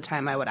most of the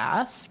time I would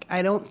ask.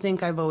 I don't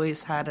think I've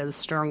always had as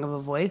strong of a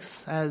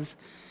voice as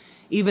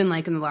even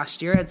like in the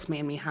last year it's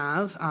made me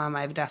have.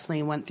 I've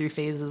definitely went through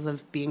phases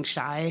of being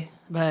shy,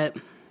 but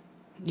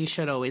you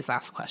should always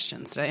ask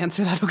questions. Did I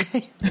answer that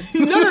okay?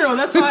 No,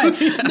 that's fine.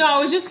 No,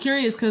 I was just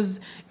curious because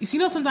you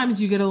know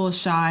sometimes you get a little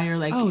shy or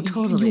like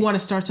totally. you want to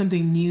start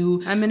something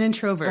new. I'm an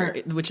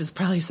introvert, which is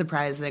probably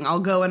surprising. I'll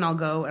go and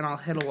I'll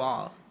hit a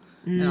wall.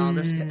 And I'll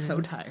just get so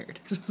tired.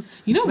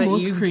 You know, but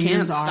most you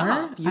creators can't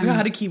stop. You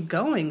got to keep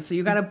going. So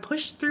you got to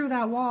push through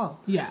that wall.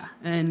 Yeah.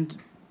 And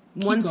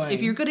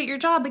if you're good at your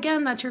job,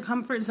 again, that's your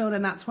comfort zone,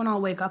 and that's when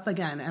I'll wake up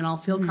again and I'll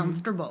feel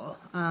comfortable.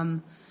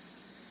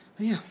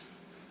 Yeah.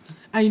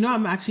 And you know,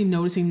 I'm actually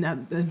noticing that.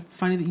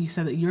 Funny that you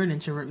said that you're an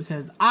introvert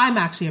because I'm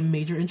actually a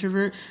major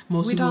introvert.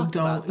 Most people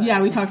don't.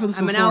 Yeah, we talked about this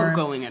before. I'm an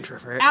outgoing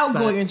introvert.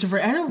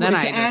 introvert. I don't then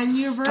I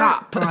just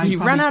stop. You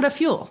run out of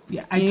fuel.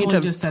 Yeah, I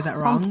totally just said that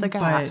wrong.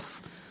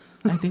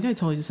 But I think I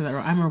totally just said that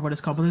wrong. I remember what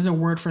it's called, but there's a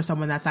word for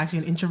someone that's actually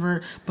an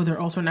introvert, but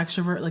they're also an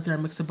extrovert. Like they're a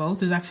mix of both.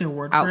 There's actually a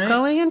word for it.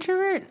 Outgoing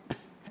introvert?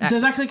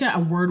 There's actually like a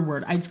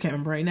word. I just can't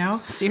remember right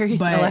now. Siri,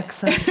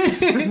 Alexa.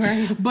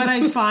 But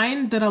I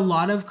find that a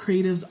lot of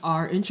creatives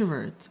are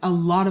introverts. A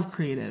lot of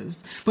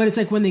creatives. But it's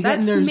like when they get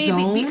in their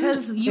zone.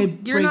 Because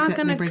you're not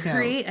going to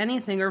create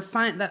anything or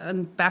find that.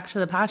 And back to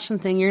the passion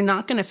thing, you're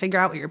not going to figure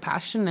out what you're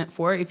passionate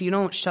for if you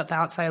don't shut the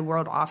outside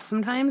world off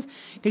sometimes.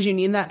 Because you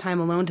need that time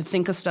alone to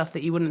think of stuff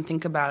that you wouldn't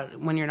think about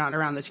when you're not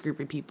around this group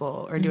of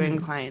people or doing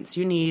clients.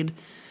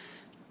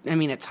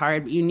 It's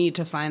hard, but you need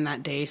to find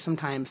that day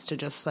sometimes to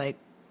just like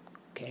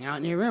hang out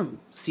in your room,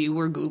 see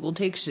where Google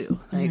takes you,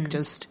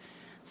 just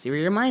see where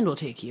your mind will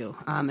take you,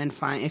 and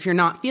find if you're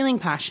not feeling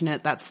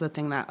passionate. That's the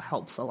thing that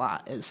helps a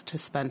lot is to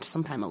spend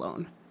some time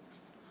alone.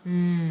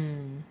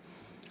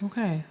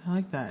 Okay, I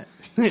like that.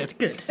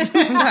 Good.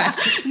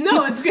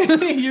 No, it's good.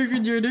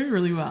 You're doing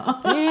really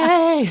well.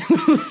 Yay!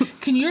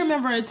 Can you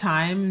remember a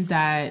time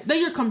that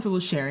you're comfortable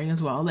sharing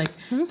as well? Like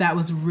that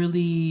was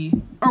really,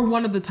 or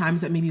one of the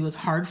times that maybe was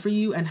hard for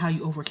you, and how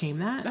you overcame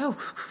that?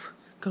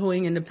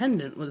 Going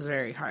independent was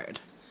very hard.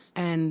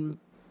 And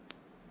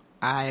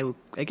I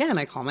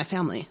call my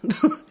family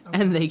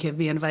and they give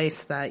me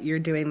advice that you're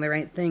doing the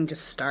right thing.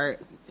 Just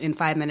start. in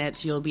 5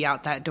 minutes, you'll be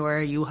out that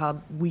door. You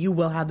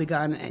will have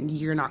begun, and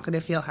you're not going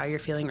to feel how you're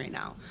feeling right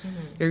now.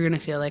 Mm-hmm. You're going to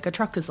feel like a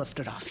truck is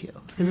lifted off you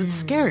because it's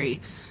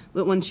scary.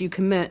 But once you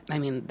commit, I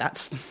mean,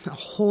 that's a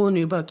whole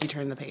new book. You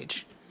turn the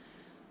page.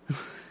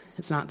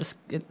 It's not this.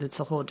 It's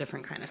a whole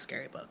different kind of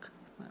scary book.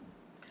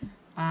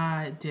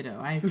 Ditto.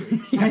 I agree.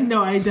 I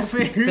know. I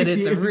definitely agree. But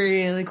it's a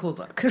really cool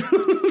book.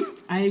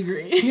 I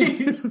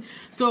agree.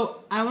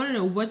 So I want to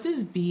know, what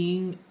does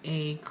being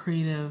a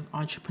creative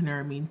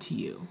entrepreneur mean to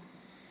you?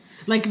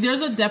 Like, there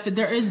is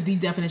the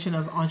definition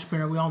of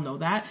entrepreneur. We all know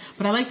that.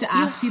 But I like to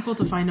ask people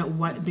to find out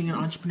what being an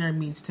entrepreneur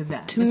means to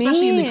them. To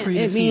especially me, in the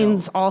creative it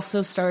means field.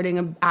 also starting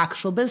an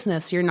actual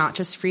business. You're not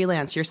just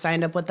freelance. You're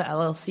signed up with the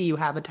LLC. You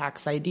have a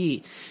tax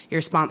ID.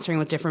 You're sponsoring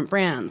with different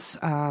brands.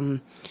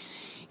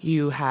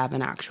 You have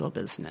an actual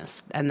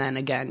business. And then,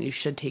 again, you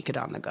should take it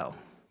on the go.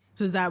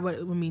 So is that what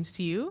it means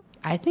to you?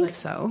 I think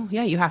so.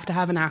 Yeah, you have to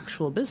have an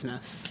actual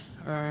business.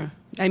 Or,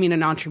 I mean,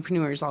 an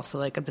entrepreneur is also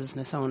like a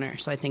business owner.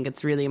 So I think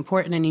it's really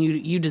important. And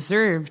you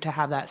deserve to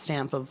have that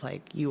stamp of,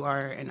 like, you are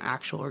an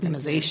actual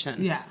organization.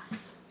 Business.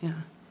 Yeah.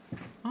 Yeah.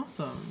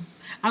 Awesome.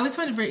 I always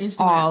find it very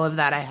interesting. All of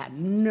that I had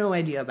no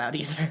idea about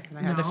either.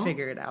 I had to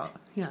figure it out.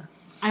 Yeah.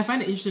 I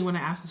find it interesting when I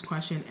ask this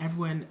question,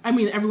 everyone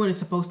is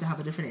supposed to have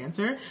a different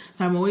answer.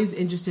 So I'm always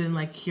interested in,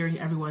 like, hearing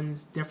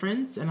everyone's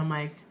difference. And I'm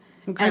like...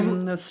 What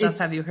kind of stuff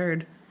have you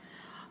heard?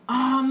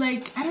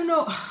 Like, I don't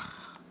know.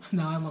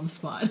 No, I'm on the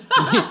spot.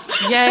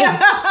 Yay.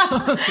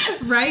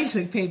 Right? She's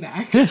like,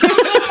 payback.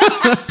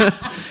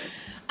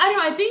 I don't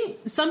know. I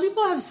think some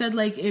people have said,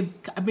 like,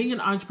 being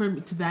an entrepreneur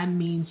to them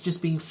means just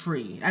being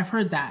free. I've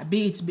heard that.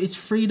 It's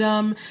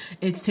freedom.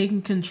 It's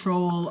taking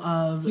control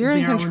of You're in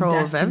their control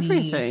own of destiny.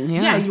 everything.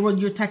 Yeah,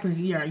 you're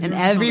technically, you're and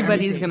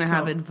everybody's going to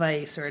have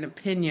advice or an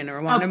opinion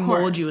or want to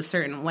mold you a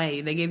certain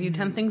way. They give you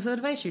 10 things of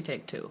advice, you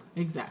take 2.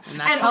 Exactly.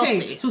 And that's healthy.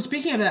 Okay, so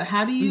speaking of that,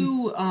 how do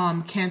you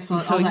cancel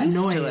all that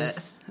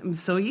noise? I'm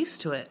so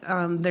used to it.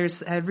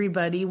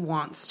 Everybody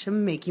wants to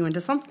make you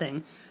into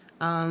something.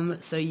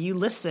 So you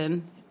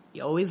listen.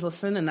 You always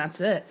listen, and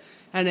that's it.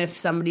 And if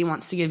somebody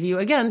wants to give you,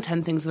 again,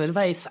 10 things of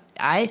advice,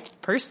 I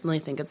personally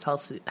think it's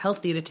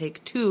healthy to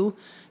take 2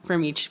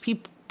 from each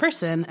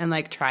person and,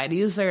 like, try to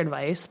use their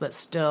advice, but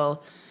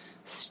still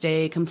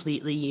stay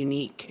completely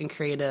unique and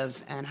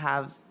creative and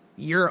have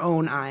your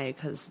own eye,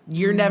 because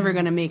you're never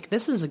going to make...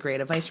 This is a great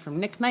advice from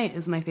Nick Knight,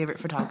 is my favorite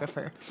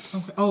photographer.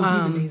 Okay. Oh,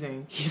 he's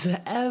amazing. He's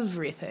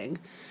everything.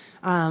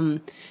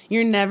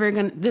 You're never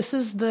gonna, this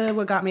is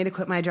what got me to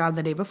quit my job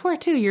the day before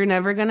too. You're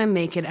never gonna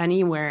make it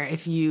anywhere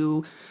if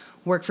you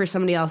work for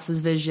somebody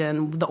else's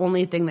vision. The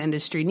only thing the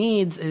industry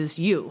needs is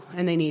you,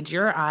 and they need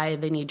your eye,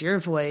 they need your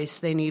voice,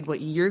 they need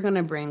what you're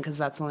gonna bring, because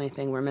that's the only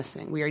thing we're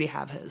missing. We already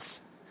have his.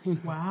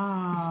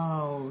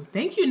 Wow.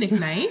 Thank you, Nick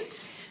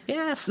Knight.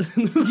 Yes.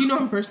 Do you know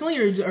him personally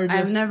or just...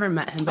 I've never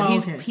met him, but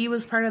okay. He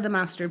was part of the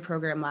mastered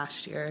program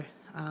last year.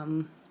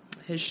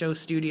 His show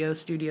studio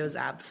is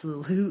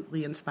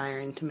absolutely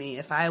inspiring to me.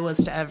 If I was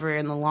to ever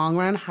in the long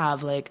run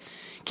have, like,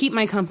 keep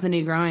my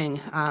company growing,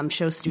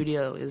 show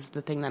studio is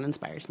the thing that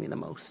inspires me the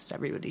most.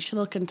 Everybody should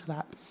look into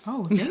that.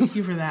 Oh, thank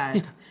you for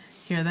that.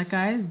 Hear that,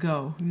 guys?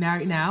 Go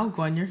now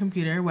go on your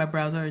computer, web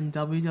browser, and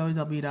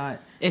www.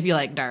 If you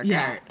like dark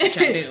art, which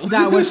I do.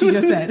 That's what she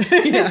just said.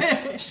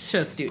 Yeah.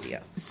 Show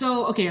studio.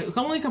 So, okay, it's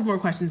only a couple more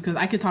questions because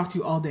I could talk to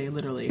you all day,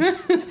 literally.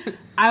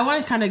 I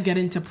want to kind of get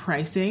into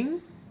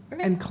pricing.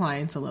 Okay. And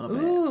clients a little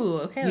bit. Ooh,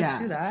 okay, let's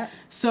do that.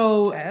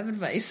 So I have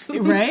advice.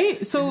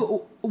 Right?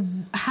 So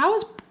how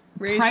has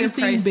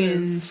pricing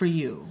been for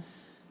you?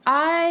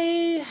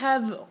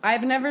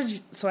 I've never,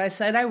 so I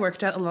said I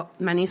worked at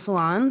many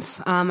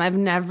salons. I've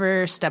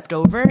never stepped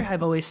over.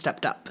 I've always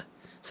stepped up.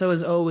 So I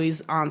was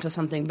always on to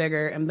something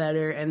bigger and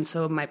better. And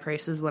so my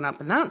prices went up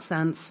in that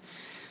sense.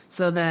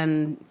 So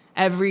then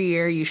every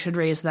year you should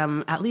raise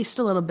them at least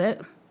a little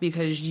bit,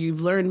 because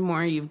you've learned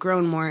more, you've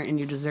grown more, and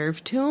you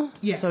deserve to.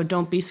 Yes. So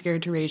don't be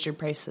scared to raise your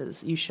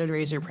prices. You should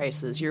raise your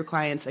prices. Your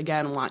clients,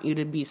 again, want you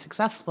to be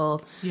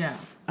successful. Yeah.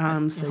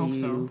 So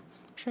you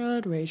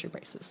should raise your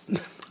prices.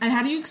 And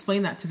how do you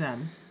explain that to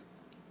them?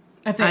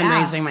 If they I'm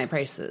ask? raising my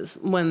prices.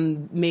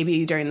 When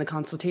maybe during the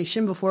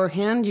consultation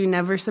beforehand, you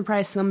never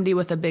surprise somebody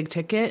with a big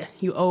ticket.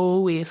 You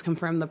always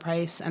confirm the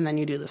price, and then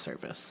you do the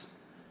service.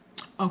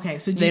 Okay,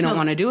 so they don't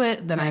want to do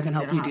it, then I can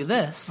help you do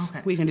this.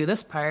 Okay. We can do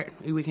this part.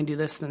 We can do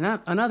this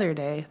another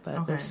day,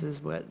 but this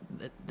is what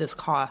this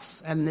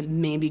costs, and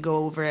then maybe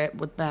go over it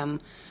with them.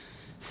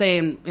 Say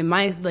in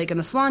my, like in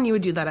a salon, you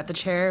would do that at the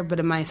chair, but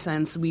in my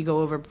sense, we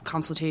go over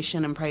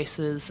consultation and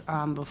prices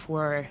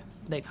before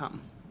they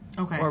come.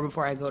 Okay. Or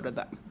before I go to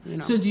them. You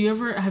know? So do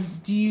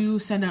you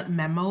send out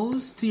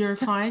memos to your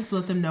clients to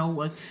let them know,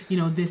 like,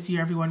 this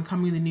year, everyone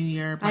coming the new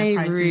year, I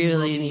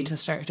really need to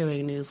start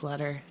doing a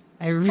newsletter.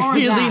 I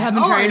really have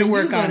been trying to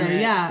work on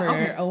it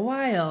for a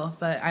while,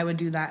 but I would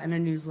do that in a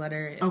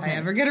newsletter if I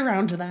ever get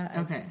around to that.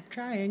 Okay. I'm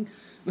trying.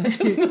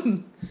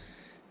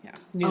 Yeah,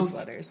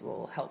 newsletters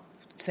will help,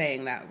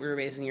 saying that we're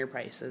raising your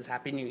prices,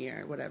 Happy New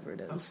Year, whatever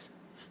it is.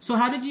 So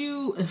how did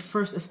you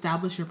first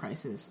establish your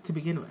prices to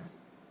begin with?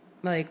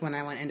 Like when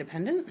I went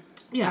independent?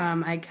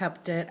 Yeah. I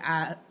kept it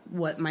at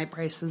what my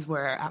prices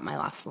were at my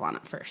last salon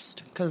at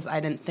first. Because I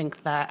didn't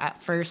think that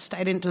at first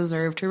I didn't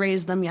deserve to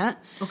raise them yet.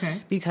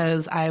 Okay.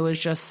 Because I was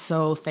just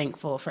so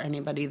thankful for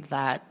anybody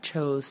that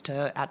chose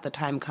to, at the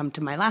time, come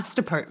to my last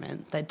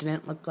apartment that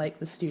didn't look like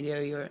the studio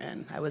you were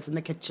in. I was in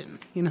the kitchen,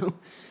 you know?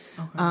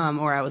 Okay.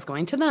 Or I was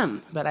going to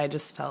them. But I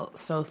just felt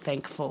so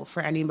thankful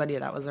for anybody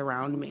that was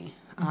around me.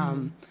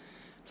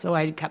 So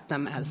I kept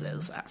them as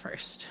is at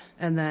first.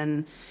 And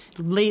then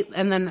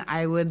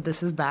I would,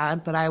 this is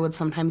bad, but I would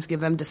sometimes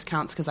give them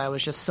discounts because I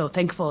was just so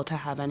thankful to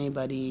have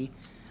anybody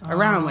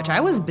around, which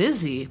I was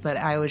busy, but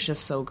I was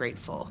just so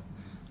grateful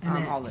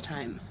all the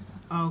time.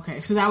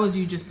 Okay, so that was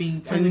you just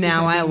being... So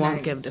now I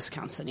won't give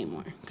discounts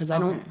anymore because I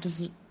don't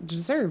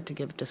deserve to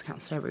give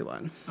discounts to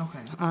everyone.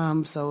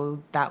 Okay.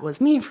 So that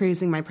was me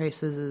raising my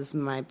prices.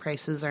 My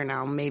prices are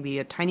now maybe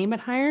a tiny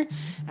bit higher,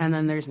 and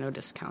then there's no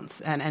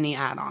discounts. And any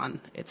add-on,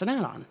 it's an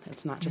add-on.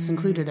 It's not just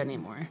included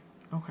anymore.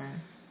 Okay.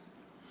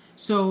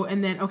 So,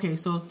 and then,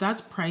 so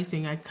that's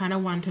pricing. I kind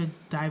of want to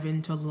dive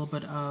into a little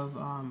bit of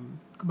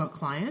about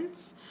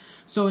clients.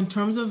 So in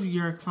terms of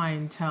your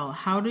clientele,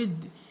 how did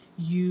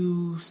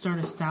you start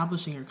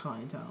establishing your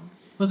clientele?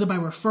 Was it by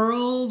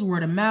referrals,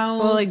 word of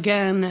mouth? Well,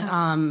 again,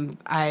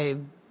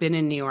 I've been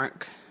in New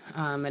York,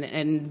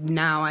 and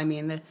now, I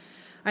mean,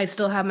 I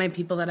still have my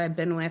people that I've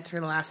been with for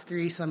the last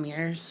 3-some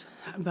years,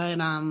 but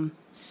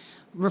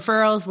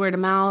referrals, word of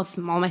mouth,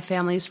 all my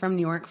family's from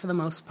New York for the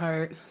most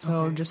part,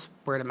 so just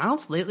word of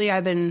mouth. Lately,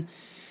 I've been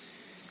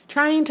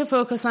trying to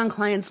focus on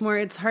clients more.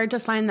 It's hard to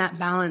find that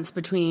balance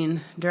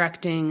between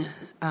directing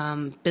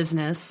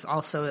business,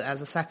 also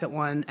as a second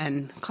one,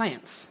 and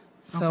clients.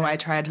 So I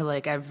try to,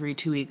 like, every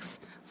 2 weeks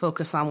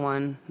focus on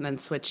one, then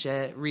switch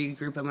it,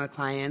 regroup in with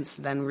clients,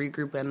 then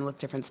regroup in with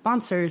different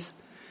sponsors.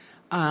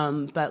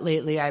 But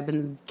lately I've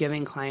been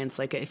giving clients,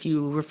 like, if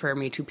you refer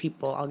me to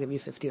people, I'll give you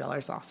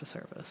 $50 off a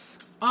service.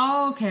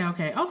 Oh,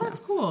 okay. Oh, that's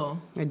cool.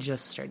 I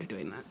just started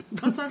doing that.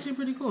 That's actually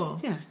pretty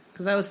cool. Yeah.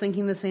 Because I was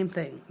thinking the same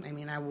thing. I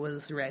mean, I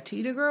was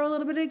ready to grow a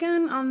little bit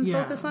again on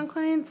focus on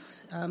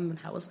clients.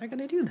 How was I going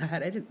to do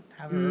that? I didn't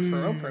have a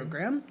referral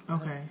program.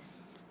 Okay.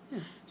 Yeah.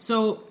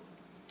 So,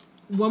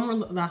 one more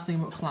last thing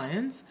about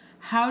clients.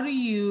 How do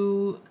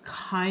you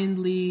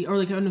kindly, or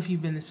like, I don't know if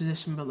you've been in this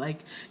position, but like,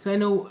 because I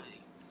know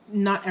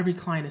not every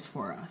client is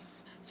for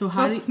us. So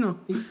how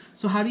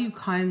do you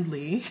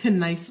kindly and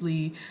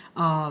nicely,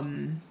 or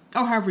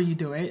however you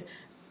do it,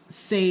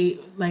 say,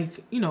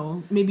 like, you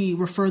know, maybe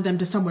refer them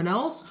to someone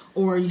else,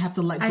 or you have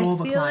to let go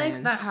of a client? I feel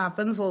like that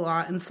happens a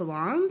lot in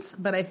salons,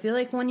 but I feel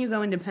like when you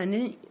go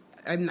independent,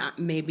 I'm not,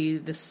 maybe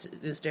this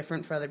is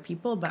different for other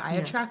people, but I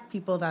attract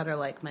people that are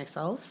like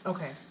myself.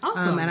 Okay.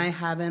 Awesome. And I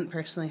haven't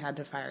personally had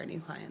to fire any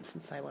clients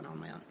since I went on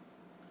my own.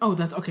 Oh,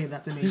 that's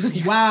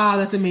amazing. Wow,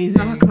 that's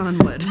amazing. Knock on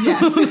wood.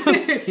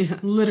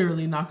 Yes.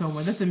 Literally knock on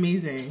wood. That's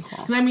amazing.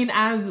 Cool. 'Cause I mean,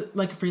 as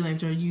like a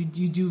freelancer, you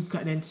do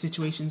get into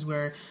situations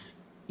where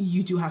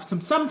you do have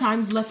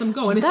sometimes let them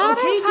go, and it's that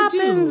okay has to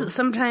happened do.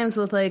 Sometimes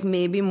with like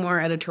maybe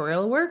more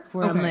editorial work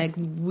where I'm like,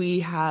 we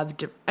have,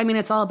 I mean,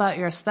 it's all about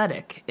your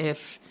aesthetic.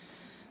 If,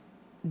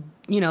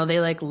 you know, they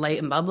like light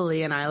and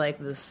bubbly and I like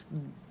this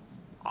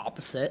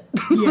opposite,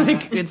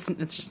 like it's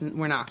just,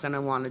 we're not going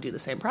to want to do the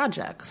same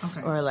projects.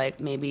 Or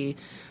like maybe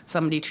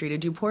somebody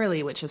treated you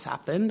poorly, which has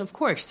happened. Of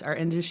course, our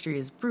industry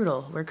is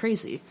brutal. We're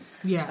crazy.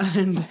 Yeah.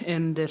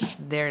 And if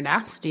they're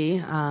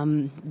nasty,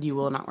 you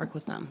will not work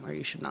with them, or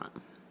you should not.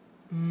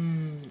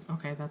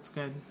 Okay, that's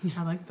good.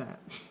 I like that.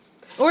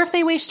 Or if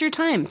they waste your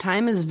time.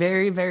 Time is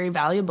very, very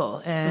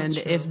valuable. And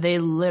if they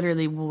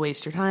literally will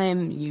waste your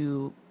time,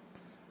 you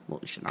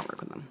should not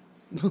work with them.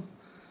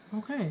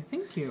 Okay,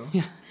 thank you.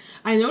 Yeah.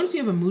 I noticed you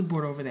have a mood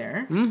board over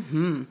there.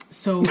 Mm-hmm.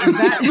 So is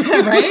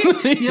that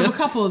right? You have a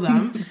couple of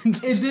them.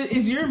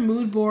 Is your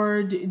mood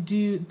board?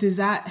 Does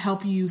that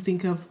help you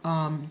think of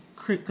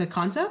like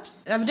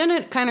concepts? I've done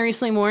it kind of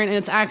recently more, and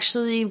it's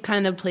actually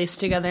kind of placed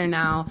together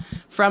now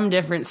from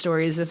different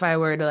stories. If I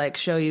were to like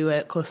show you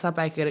it close up,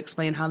 I could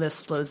explain how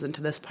this flows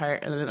into this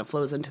part, and then it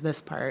flows into this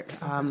part.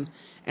 And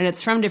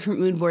it's from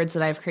different mood boards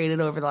that I've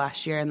created over the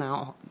last year, and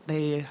now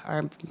they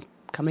are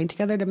coming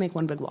together to make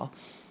one big wall.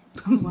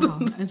 Oh, wow.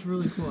 It's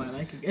really cool. I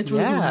like it. It's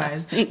really cool,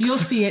 guys. Thanks. You'll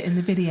see it in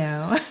the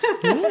video.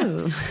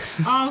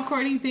 Oh,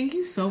 Courtney, thank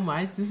you so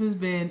much. This has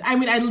been, I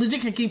mean, I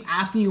legit can keep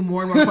asking you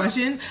more and more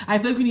questions. I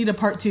feel like we need a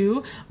part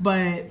 2,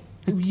 but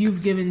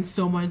you've given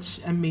so much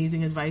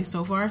amazing advice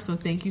so far, so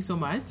thank you so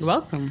much. You're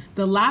welcome.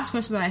 The last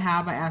question that I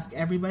have, I ask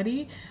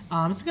everybody.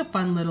 It's like a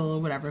fun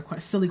little,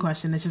 silly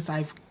question. It's just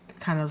I've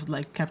kind of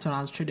like kept on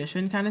as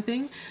tradition kind of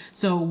thing.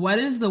 So what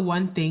is the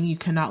one thing you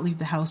cannot leave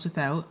the house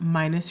without,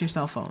 minus your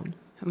cell phone?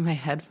 My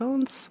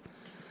headphones?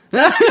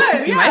 That's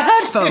good, yeah. My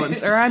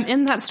headphones. Or I'm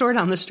in that store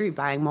down the street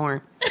buying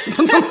more.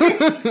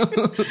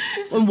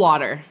 And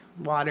water.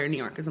 Water in New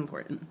York is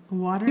important.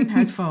 Water and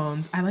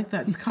headphones. I like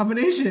that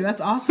combination.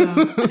 That's awesome.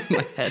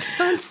 My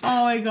headphones.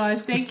 Oh my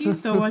gosh. Thank you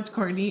so much,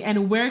 Courtney.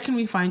 And where can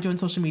we find you on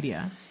social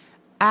media?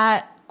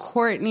 At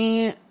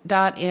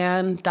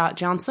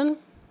Courtney.Ann.Johnson.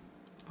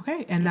 Okay.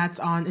 Okay, and that's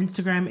on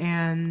Instagram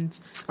and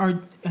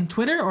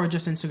Twitter, or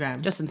just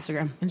Instagram? Just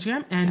Instagram.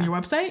 Instagram, and your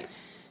website?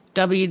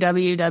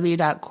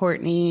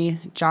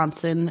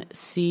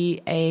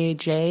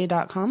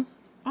 www.courtneyjohnsonCAJ.com.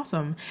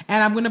 Awesome.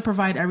 And I'm going to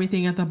provide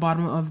everything at the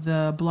bottom of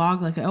the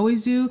blog like I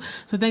always do.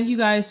 So thank you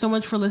guys so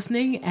much for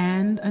listening.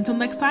 And until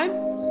next time,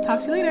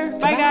 talk to you later.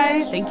 Bye,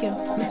 guys. Thank you.